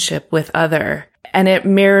relationship with other. And it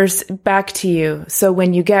mirrors back to you. So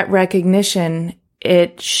when you get recognition,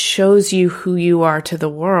 it shows you who you are to the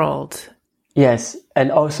world. Yes.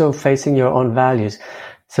 And also facing your own values.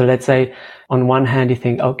 So let's say on one hand, you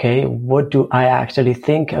think, okay, what do I actually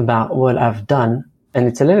think about what I've done? And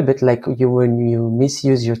it's a little bit like when you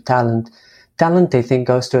misuse your talent. Talent, I think,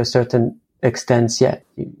 goes to a certain extent. Yeah,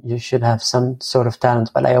 you should have some sort of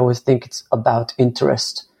talent, but I always think it's about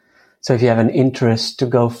interest. So if you have an interest to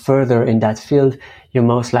go further in that field, you're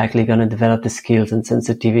most likely going to develop the skills and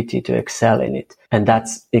sensitivity to excel in it. And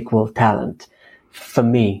that's equal talent. For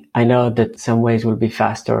me, I know that some ways will be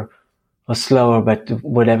faster or slower, but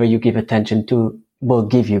whatever you give attention to will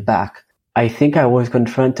give you back. I think I was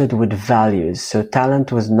confronted with values. So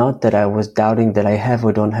talent was not that I was doubting that I have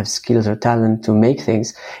or don't have skills or talent to make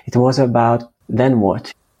things. It was about then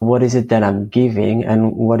what? What is it that I'm giving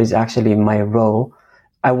and what is actually my role?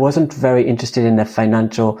 I wasn't very interested in a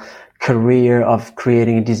financial career of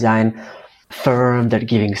creating a design firm that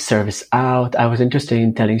giving service out. I was interested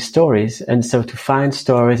in telling stories. And so to find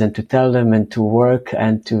stories and to tell them and to work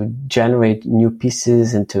and to generate new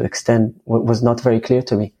pieces and to extend what was not very clear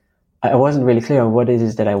to me. I wasn't really clear on what it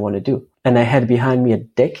is that I want to do. And I had behind me a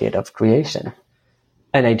decade of creation.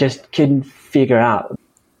 And I just couldn't figure out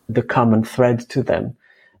the common thread to them.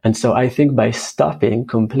 And so I think by stopping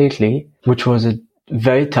completely, which was a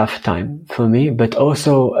very tough time for me, but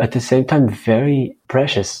also at the same time, very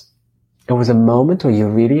precious. It was a moment where you're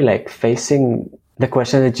really facing the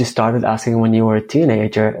question that you started asking when you were a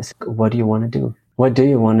teenager. What do you want to do? What do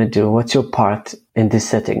you want to do? What's your part in this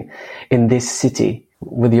setting, in this city,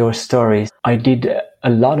 with your stories? I did a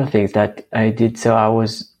lot of things that I did. So I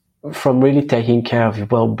was from really taking care of your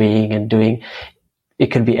well-being and doing, it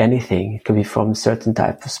could be anything. It could be from certain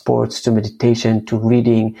type of sports to meditation, to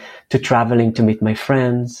reading, to traveling, to meet my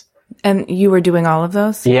friends. And you were doing all of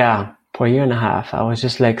those? Yeah. For a year and a half, I was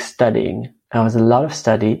just studying. I was a lot of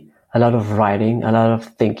study, a lot of writing, a lot of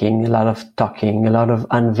thinking, a lot of talking, a lot of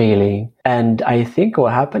unveiling. And I think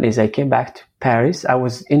what happened is I came back to Paris. I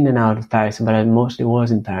was in and out of Paris, but I mostly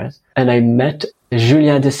was in Paris. And I met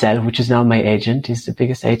Julien Dessel, which is now my agent. He's the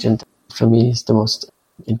biggest agent. For me, he's the most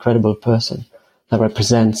incredible person that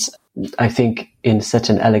represents, I think, in such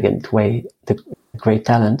an elegant way, the great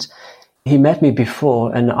talent. He met me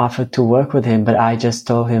before and offered to work with him, but I just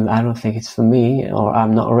told him, I don't think it's for me, or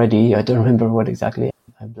I'm not ready. I don't remember what exactly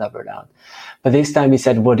I blubbered out. But this time he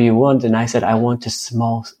said, what do you want? And I said, I want a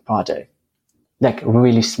small project,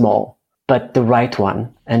 really small, but the right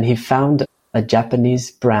one. And he found a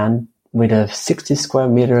Japanese brand with 60 square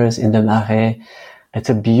meters in the Marais, It's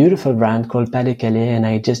a beautiful brand called Pas de Calais, and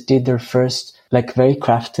I just did their first, like, very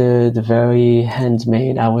crafted, very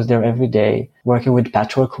handmade. I was there every day working with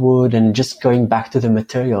patchwork wood and just going back to the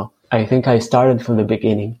material. I think I started from the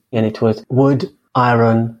beginning, and it was wood,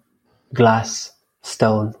 iron, glass,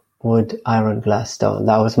 stone, wood, iron, glass, stone.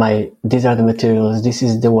 These are the materials. This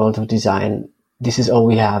is the world of design. This is all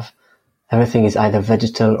we have. Everything is either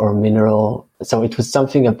vegetal or mineral. So it was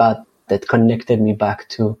something about that connected me back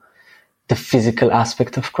to the physical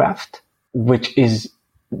aspect of craft, which is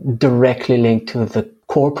directly linked to the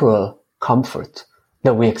corporal comfort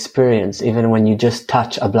that we experience, even when you just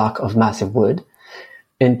touch a block of massive wood,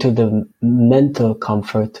 into the mental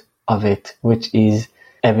comfort of it, which is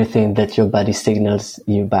everything that your body signals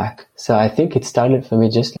you back. So I think it started for me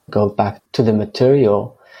just go back to the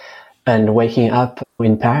material and waking up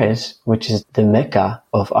in Paris, which is the mecca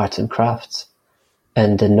of arts and crafts,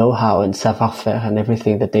 and the know-how and savoir-faire and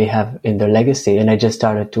everything that they have in their legacy. And I just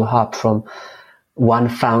started to hop from one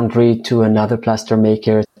foundry to another plaster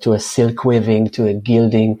maker, to a silk weaving, to a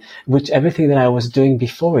gilding, which everything that I was doing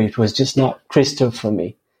before, it was just not crystal for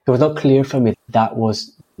me. It was not clear for me that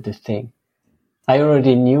was the thing. I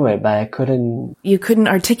already knew it, but I couldn't. You couldn't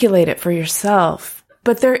articulate it for yourself.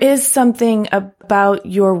 But there is something about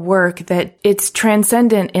your work that it's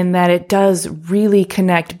transcendent in that it does really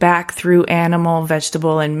connect back through animal,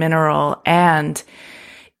 vegetable, and mineral. And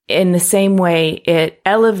in the same way, it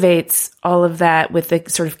elevates all of that with the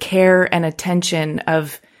sort of care and attention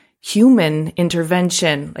of human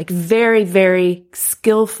intervention, like very, very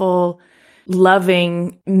skillful,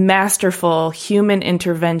 loving, masterful human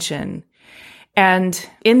intervention. And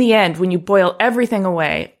in the end, when you boil everything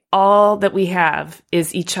away, all that we have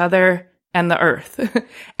is each other and the earth.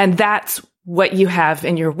 And that's what you have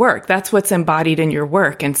in your work. That's what's embodied in your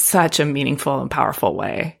work in such a meaningful and powerful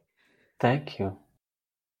way. Thank you.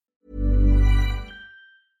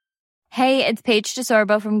 Hey, it's Paige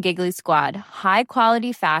DeSorbo from Giggly Squad. High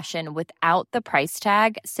quality fashion without the price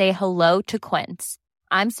tag. Say hello to Quince.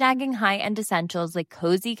 I'm snagging high-end essentials like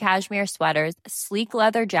cozy cashmere sweaters, sleek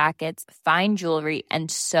leather jackets, fine jewelry,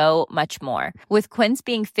 and so much more. With Quince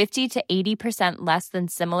being 50 to 80% less than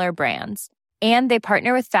similar brands. And they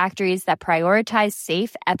partner with factories that prioritize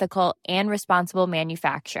safe, ethical, and responsible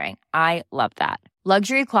manufacturing. I love that.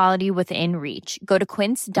 Luxury quality within reach. Go to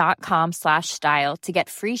quince.com/style to get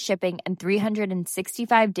free shipping and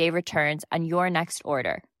 365-day returns on your next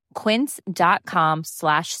order.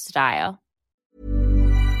 Quince.com/style.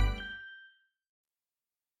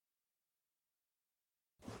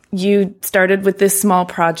 You started with this small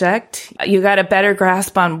project. You got a better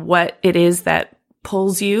grasp on what it is that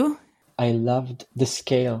pulls you. I loved the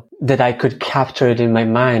scale, that I could capture it in my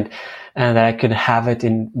mind and that I could have it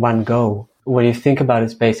in one go. When you think about a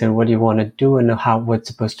space and what you want to do and how what's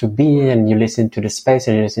supposed to be, and you listen to the space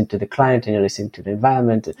and you listen to the client and you listen to the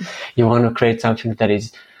environment, you want to create something that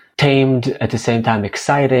is tamed, at the same time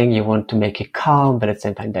exciting. You want to make it calm, but at the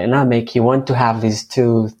same time dynamic. You want to have these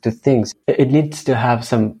two things. It needs to have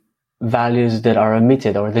some values that are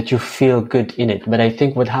omitted or that you feel good in it. But I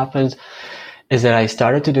think what happens is that I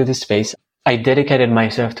started to do this space. I dedicated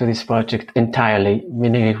myself to this project entirely,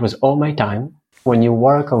 meaning it was all my time. When you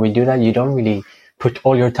work and we do that, you don't really put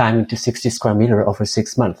all your time into 60 square meters over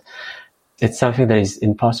 6 months. It's something that is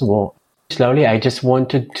impossible. Slowly, I just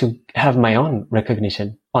wanted to have my own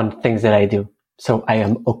recognition on things that I do. So I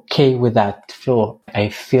am okay with that floor. I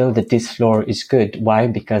feel that this floor is good. Why?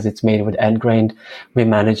 Because it's made with end grain. We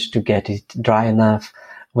managed to get it dry enough.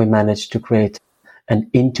 We managed to create an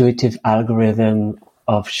intuitive algorithm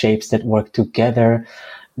of shapes that work together.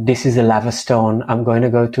 This is a lava stone. I'm going to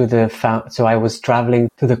go to so I was traveling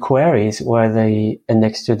to the quarries where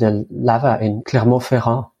next to the lava in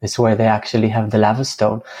Clermont-Ferrand is where they actually have the lava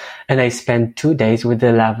stone. And I spent 2 days with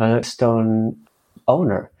the lava stone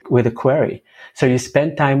owner, with a quarry. So you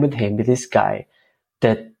spend time with him, with this guy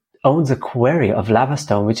that owns a quarry of lava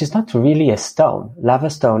stone, which is not really a stone. Lava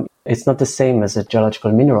stone, it's not the same as a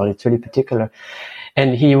geological mineral. It's really particular.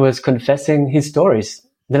 And he was confessing his stories.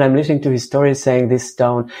 Then I'm listening to his stories saying this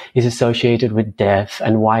stone is associated with death.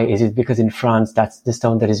 And why is it? Because in France, that's the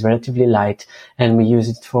stone that is relatively light. And we use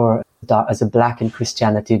it as a black in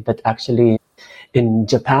Christianity. But actually in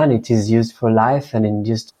Japan, it is used for life and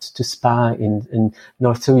used to spa in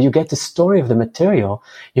North. So you get the story of the material.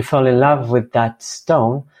 You fall in love with that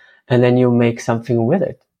stone and then you make something with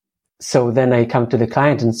it. So then I come to the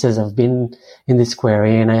client and says, I've been in this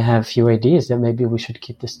quarry and I have a few ideas that maybe we should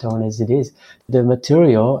keep the stone as it is. The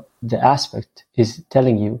material, the aspect is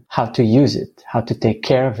telling you how to use it, how to take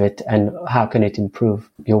care of it, and how can it improve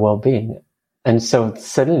your well-being. And so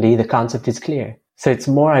suddenly the concept is clear. So it's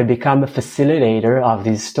more I become a facilitator of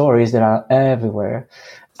these stories that are everywhere.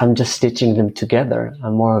 I'm just stitching them together.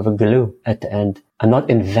 I'm more of a glue at the end. I'm not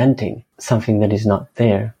inventing something that is not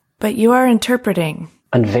there. But you are interpreting.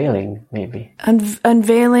 Unveiling, maybe.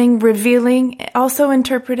 Unveiling, revealing, also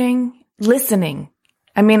interpreting, listening.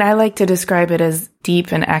 I mean, I like to describe it as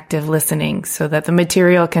deep and active listening so that the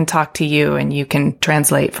material can talk to you and you can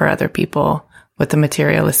translate for other people what the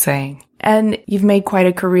material is saying. And you've made quite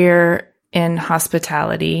a career in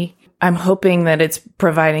hospitality. I'm hoping that it's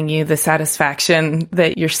providing you the satisfaction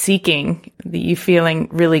that you're seeking, that you're feeling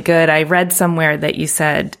really good. I read somewhere that you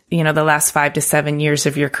said, the last 5 to 7 years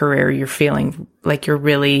of your career, you're feeling like you're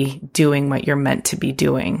really doing what you're meant to be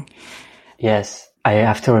doing. Yes, I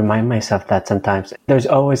have to remind myself that sometimes. There's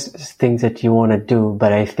always things that you want to do,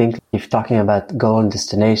 but I think if talking about goal and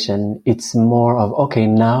destination, it's more of, okay,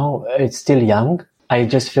 now it's still young. I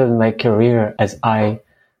just feel my career as I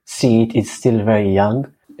see it is still very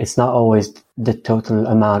young. It's not always the total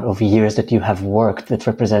amount of years that you have worked that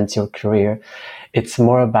represents your career. It's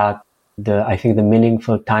more about I think the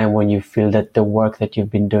meaningful time when you feel that the work that you've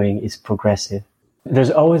been doing is progressive.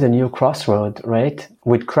 There's always a new crossroad, right?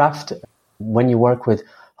 With craft, when you work with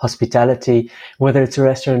hospitality, whether it's a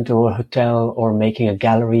restaurant or a hotel or making a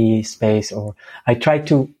gallery space, or I try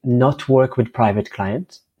to not work with private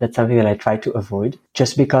clients. That's something that I try to avoid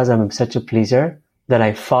just because I'm such a pleaser that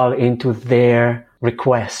I fall into their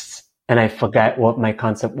requests and I forget what my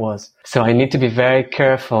concept was. So I need to be very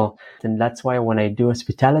careful. And that's why when I do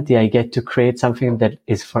hospitality, I get to create something that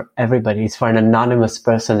is for everybody. It's for an anonymous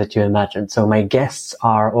person that you imagine. So my guests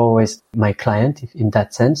are always my client in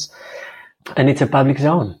that sense. And it's a public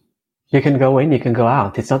zone. You can go in, you can go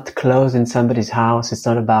out. It's not closed in somebody's house. It's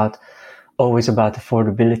not always about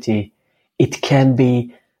affordability. It can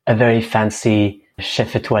be a very fancy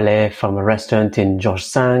chef étoilé from a restaurant in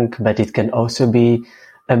Georges V, but it can also be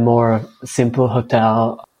a more simple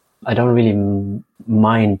hotel. I don't really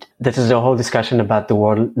mind. This is a whole discussion about the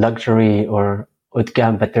word luxury or haut de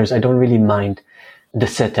gamme, but I don't really mind the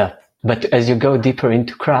setup. But as you go deeper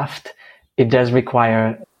into craft, it does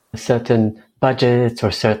require certain budgets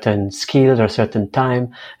or certain skills or certain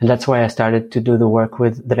time. And that's why I started to do the work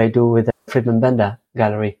that I do with the Friedman Benda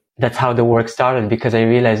Gallery. That's how the work started, because I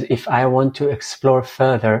realized if I want to explore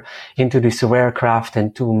further into this rare craft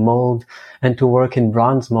and to mold and to work in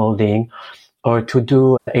bronze molding or to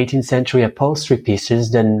do 18th century upholstery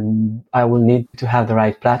pieces, then I will need to have the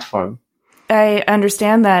right platform. I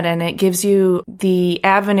understand that, and it gives you the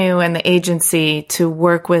avenue and the agency to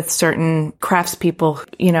work with certain craftspeople,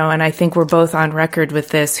 and I think we're both on record with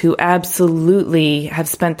this, who absolutely have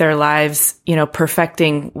spent their lives,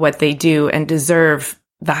 perfecting what they do and deserve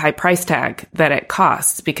the high price tag that it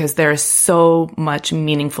costs because there is so much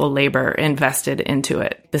meaningful labor invested into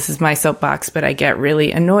it. This is my soapbox, but I get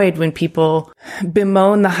really annoyed when people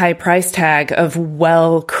bemoan the high price tag of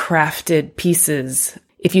well-crafted pieces.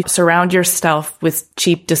 If you surround yourself with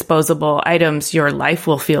cheap disposable items, your life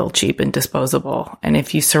will feel cheap and disposable. And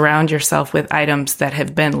if you surround yourself with items that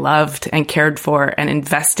have been loved and cared for and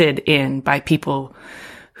invested in by people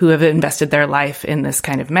who have invested their life in this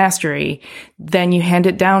kind of mastery, then you hand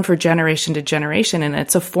it down for generation to generation. And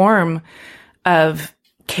it's a form of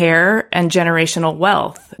care and generational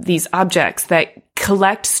wealth. These objects that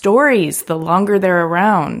collect stories the longer they're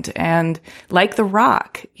around. And like the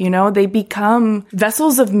rock, they become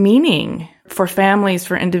vessels of meaning for families,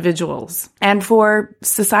 for individuals, and for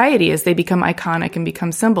society as they become iconic and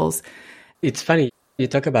become symbols. It's funny. You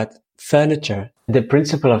talk about furniture. The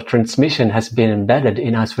principle of transmission has been embedded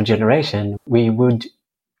in us for generations. We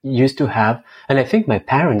used to have, and I think my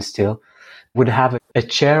parents still would have a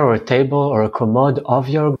chair or a table or a commode of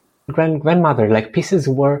your grandmother. Like pieces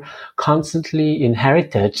were constantly in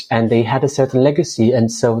heritage and they had a certain legacy.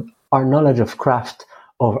 And so our knowledge of craft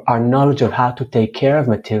or our knowledge of how to take care of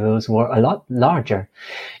materials were a lot larger.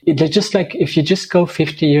 It's just like if you just go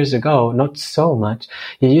 50 years ago, not so much,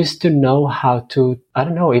 you used to know how to,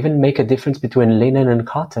 even make a difference between linen and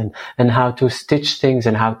cotton and how to stitch things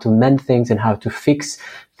and how to mend things and how to fix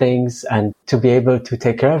things and to be able to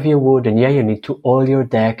take care of your wood. And you need to oil your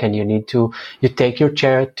deck and you take your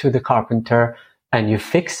chair to the carpenter and you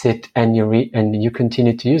fix it and you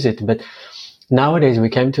continue to use it. But nowadays we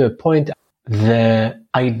came to a point. The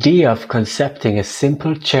idea of concepting a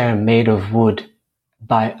simple chair made of wood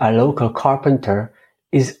by a local carpenter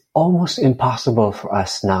is almost impossible for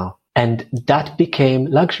us now. And that became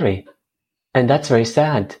luxury. And that's very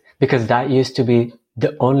sad because that used to be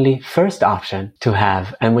the only first option to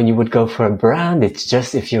have. And when you would go for a brand, it's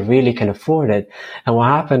just if you really can afford it. And what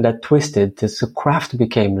happened that twisted, so craft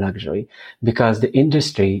became luxury because the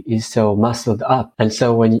industry is so muscled up. And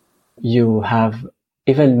so when you have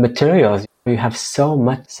even materials, you have so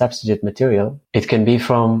much substitute material. It can be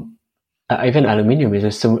from even aluminium is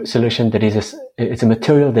a solution that it's a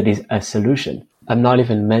material that is a solution. I'm not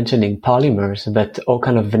even mentioning polymers, but all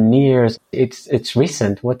kind of veneers. It's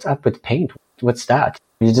recent. What's up with paint? What's that?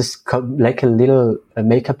 You just like a little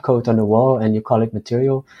makeup coat on the wall and you call it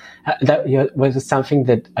material. That was something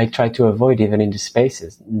that I try to avoid even in the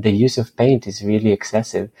spaces. The use of paint is really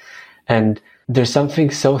excessive. And there's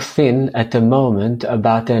something so thin at the moment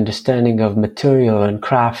about the understanding of material and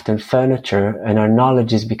craft and furniture, and our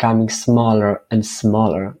knowledge is becoming smaller and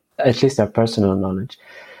smaller, at least our personal knowledge.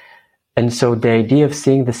 And so the idea of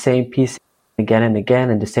seeing the same piece again and again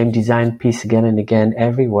and the same design piece again and again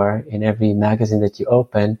everywhere in every magazine that you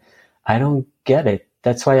open, I don't get it.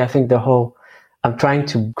 That's why I think I'm trying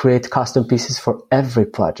to create custom pieces for every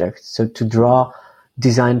project. So to draw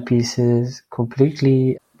design pieces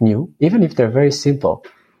completely new, even if they're very simple.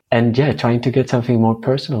 And yeah, trying to get something more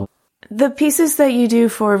personal. The pieces that you do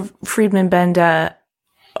for Friedman Benda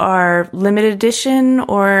are limited edition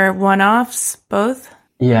or one-offs, both?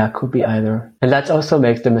 Yeah, could be either. And that also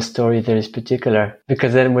makes them a story that is particular,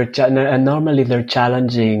 because then normally they're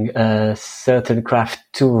challenging a certain craft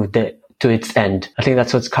to its end. I think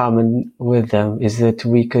that's what's common with them, is that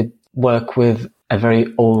we could work with a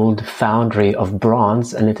very old foundry of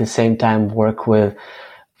bronze and at the same time work with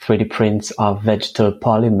 3D prints of vegetal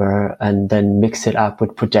polymer and then mix it up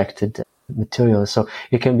with projected materials. So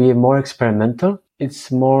it can be more experimental.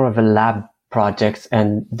 It's more of a lab project,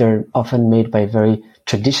 and they're often made by very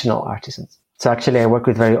traditional artisans. So actually I work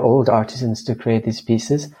with very old artisans to create these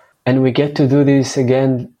pieces. And we get to do this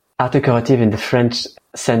again, art décoratif in the French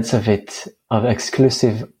sense of it, of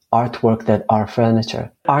exclusive artwork that are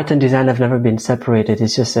furniture. Art and design have never been separated.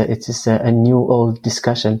 It's just a new old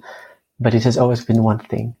discussion. But it has always been one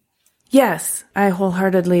thing. Yes, I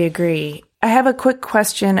wholeheartedly agree. I have a quick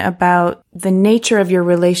question about the nature of your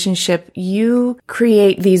relationship. You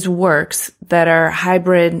create these works that are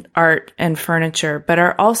hybrid art and furniture, but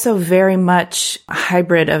are also very much a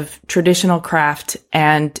hybrid of traditional craft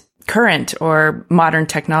and current or modern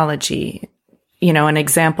technology. You know, an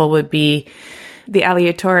example would be the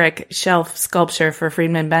aleatoric shelf sculpture for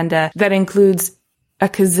Friedman Benda that includes a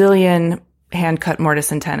gazillion hand-cut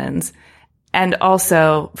mortise and tenons, and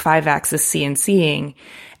also 5-axis CNCing.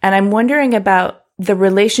 And I'm wondering about the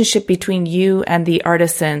relationship between you and the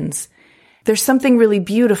artisans. There's something really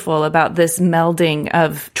beautiful about this melding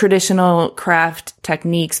of traditional craft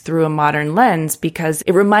techniques through a modern lens, because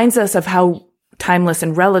it reminds us of how timeless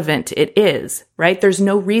and relevant it is, right? There's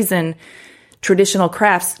no reason traditional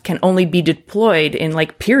crafts can only be deployed in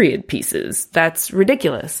like period pieces. That's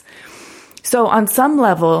ridiculous. So on some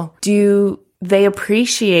level, do they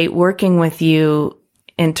appreciate working with you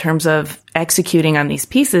in terms of executing on these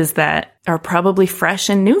pieces that are probably fresh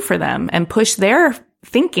and new for them and push their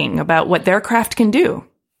thinking about what their craft can do?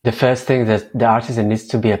 The first thing that the artisan needs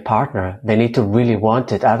to be a partner. They need to really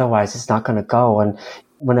want it. Otherwise, it's not going to go. And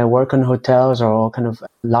when I work on hotels or all kind of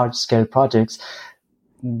large scale projects,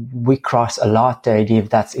 we cross a lot the idea of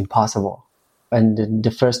that's impossible. And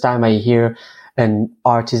the first time I hear an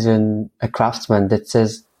artisan, a craftsman that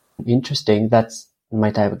says, interesting, that's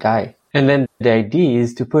my type of guy. And then the idea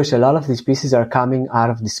is to push. A lot of these pieces are coming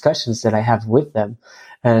out of discussions that I have with them.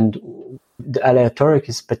 And the aleatoric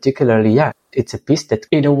is particularly, it's a piece that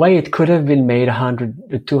in a way it could have been made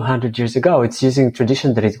 100, 200 years ago. It's using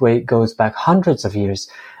tradition that it goes back hundreds of years.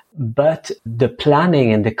 But the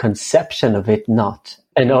planning and the conception of it not.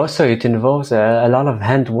 And also it involves a lot of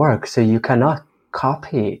handwork, so you cannot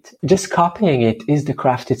copy it. Just copying it is the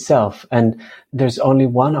craft itself. And there's only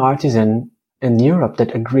one artisan in Europe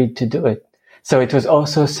that agreed to do it. So it was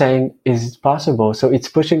also saying, is it possible? So it's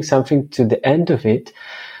pushing something to the end of it.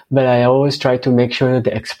 But I always try to make sure that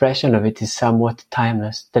the expression of it is somewhat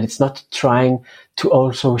timeless, that it's not trying to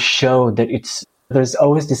also show that there's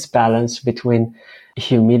always this balance between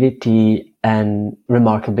humility and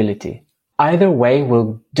remarkability. Either way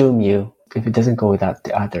will doom you if it doesn't go without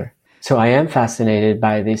the other. So I am fascinated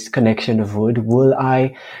by this connection of wood.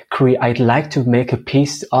 I'd like to make a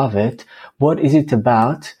piece of it. What is it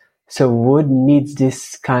about? So wood needs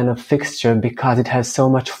this kind of fixture because it has so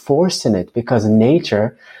much force in it, because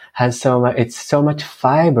nature has it's so much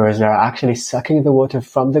fibers that are actually sucking the water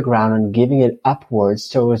from the ground and giving it upwards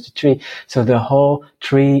towards the tree. So the whole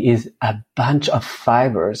tree is a bunch of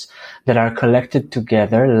fibers that are collected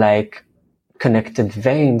together like connected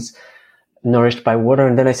veins nourished by water.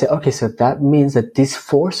 And then I say, okay, so that means that these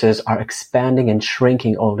forces are expanding and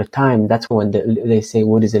shrinking all the time. That's when they say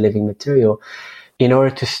wood is a living material. In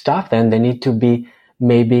order to stop them, they need to be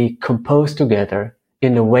maybe composed together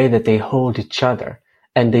in a way that they hold each other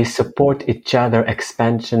and they support each other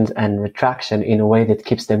expansions and retraction in a way that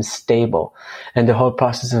keeps them stable. And the whole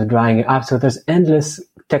process of drying up. So there's endless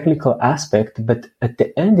technical aspect, but at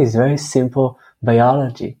the end is very simple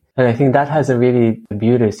biology. And I think that has a really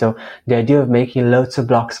beauty. So the idea of making loads of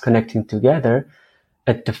blocks connecting together,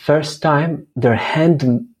 at the first time, they're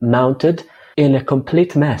hand mounted in a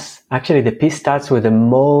complete mess. Actually, the piece starts with a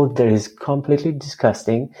mold that is completely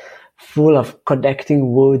disgusting, full of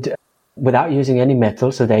connecting wood without using any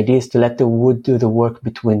metal. So the idea is to let the wood do the work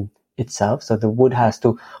between itself. So the wood has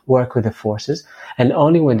to work with the forces. And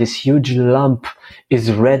only when this huge lump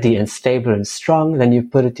is ready and stable and strong, then you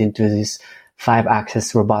put it into this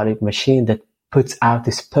 5-axis robotic machine that puts out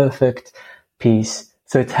this perfect piece.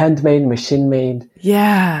 So it's handmade, machine made.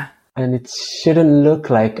 Yeah. And it shouldn't look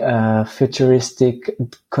like a futuristic,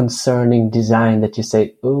 concerning design that you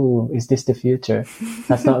say, "Ooh, is this the future?"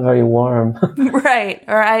 That's not very warm. Right.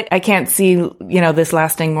 Or I can't see, this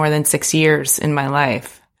lasting more than 6 years in my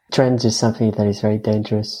life. Trends is something that is very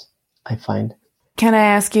dangerous, I find. Can I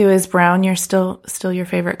ask you, is brown still your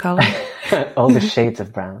favorite color? All the shades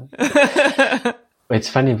of brown. It's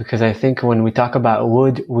funny because I think when we talk about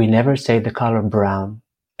wood, we never say the color brown.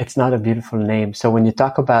 It's not a beautiful name. So when you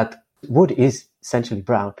talk about wood is essentially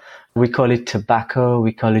brown. We call it tobacco.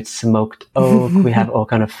 We call it smoked oak. We have all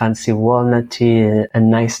kind of fancy walnutty and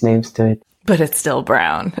nice names to it. But it's still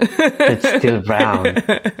brown. It's still brown.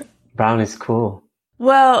 Brown is cool.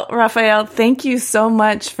 Well, Raphael, thank you so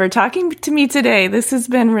much for talking to me today. This has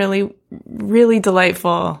been really, really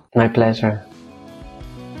delightful. My pleasure.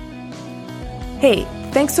 Hey,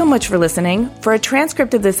 thanks so much for listening. For a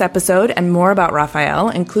transcript of this episode and more about Raphael,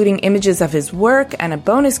 including images of his work and a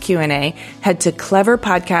bonus Q&A, head to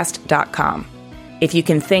cleverpodcast.com. If you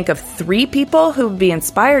can think of 3 people who would be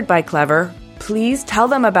inspired by Clever, please tell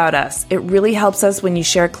them about us. It really helps us when you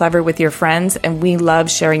share Clever with your friends, and we love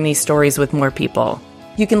sharing these stories with more people.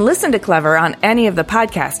 You can listen to Clever on any of the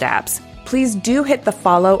podcast apps. Please do hit the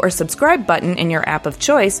follow or subscribe button in your app of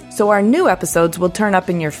choice so our new episodes will turn up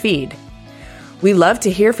in your feed. We love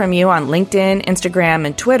to hear from you on LinkedIn, Instagram,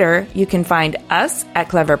 and Twitter. You can find us at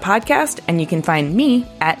Clever Podcast, and you can find me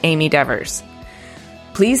at Amy Devers.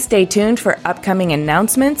 Please stay tuned for upcoming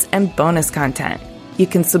announcements and bonus content. You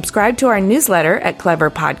can subscribe to our newsletter at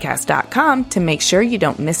cleverpodcast.com to make sure you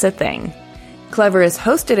don't miss a thing. Clever is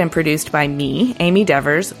hosted and produced by me, Amy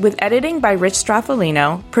Devers, with editing by Rich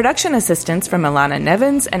Straffolino, production assistance from Ilana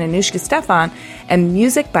Nevins and Anushka Stefan, and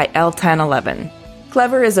music by L1011.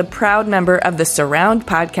 Clever is a proud member of the Surround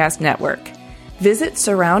Podcast Network. Visit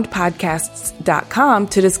surroundpodcasts.com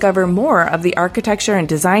to discover more of the architecture and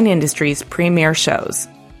design industry's premier shows.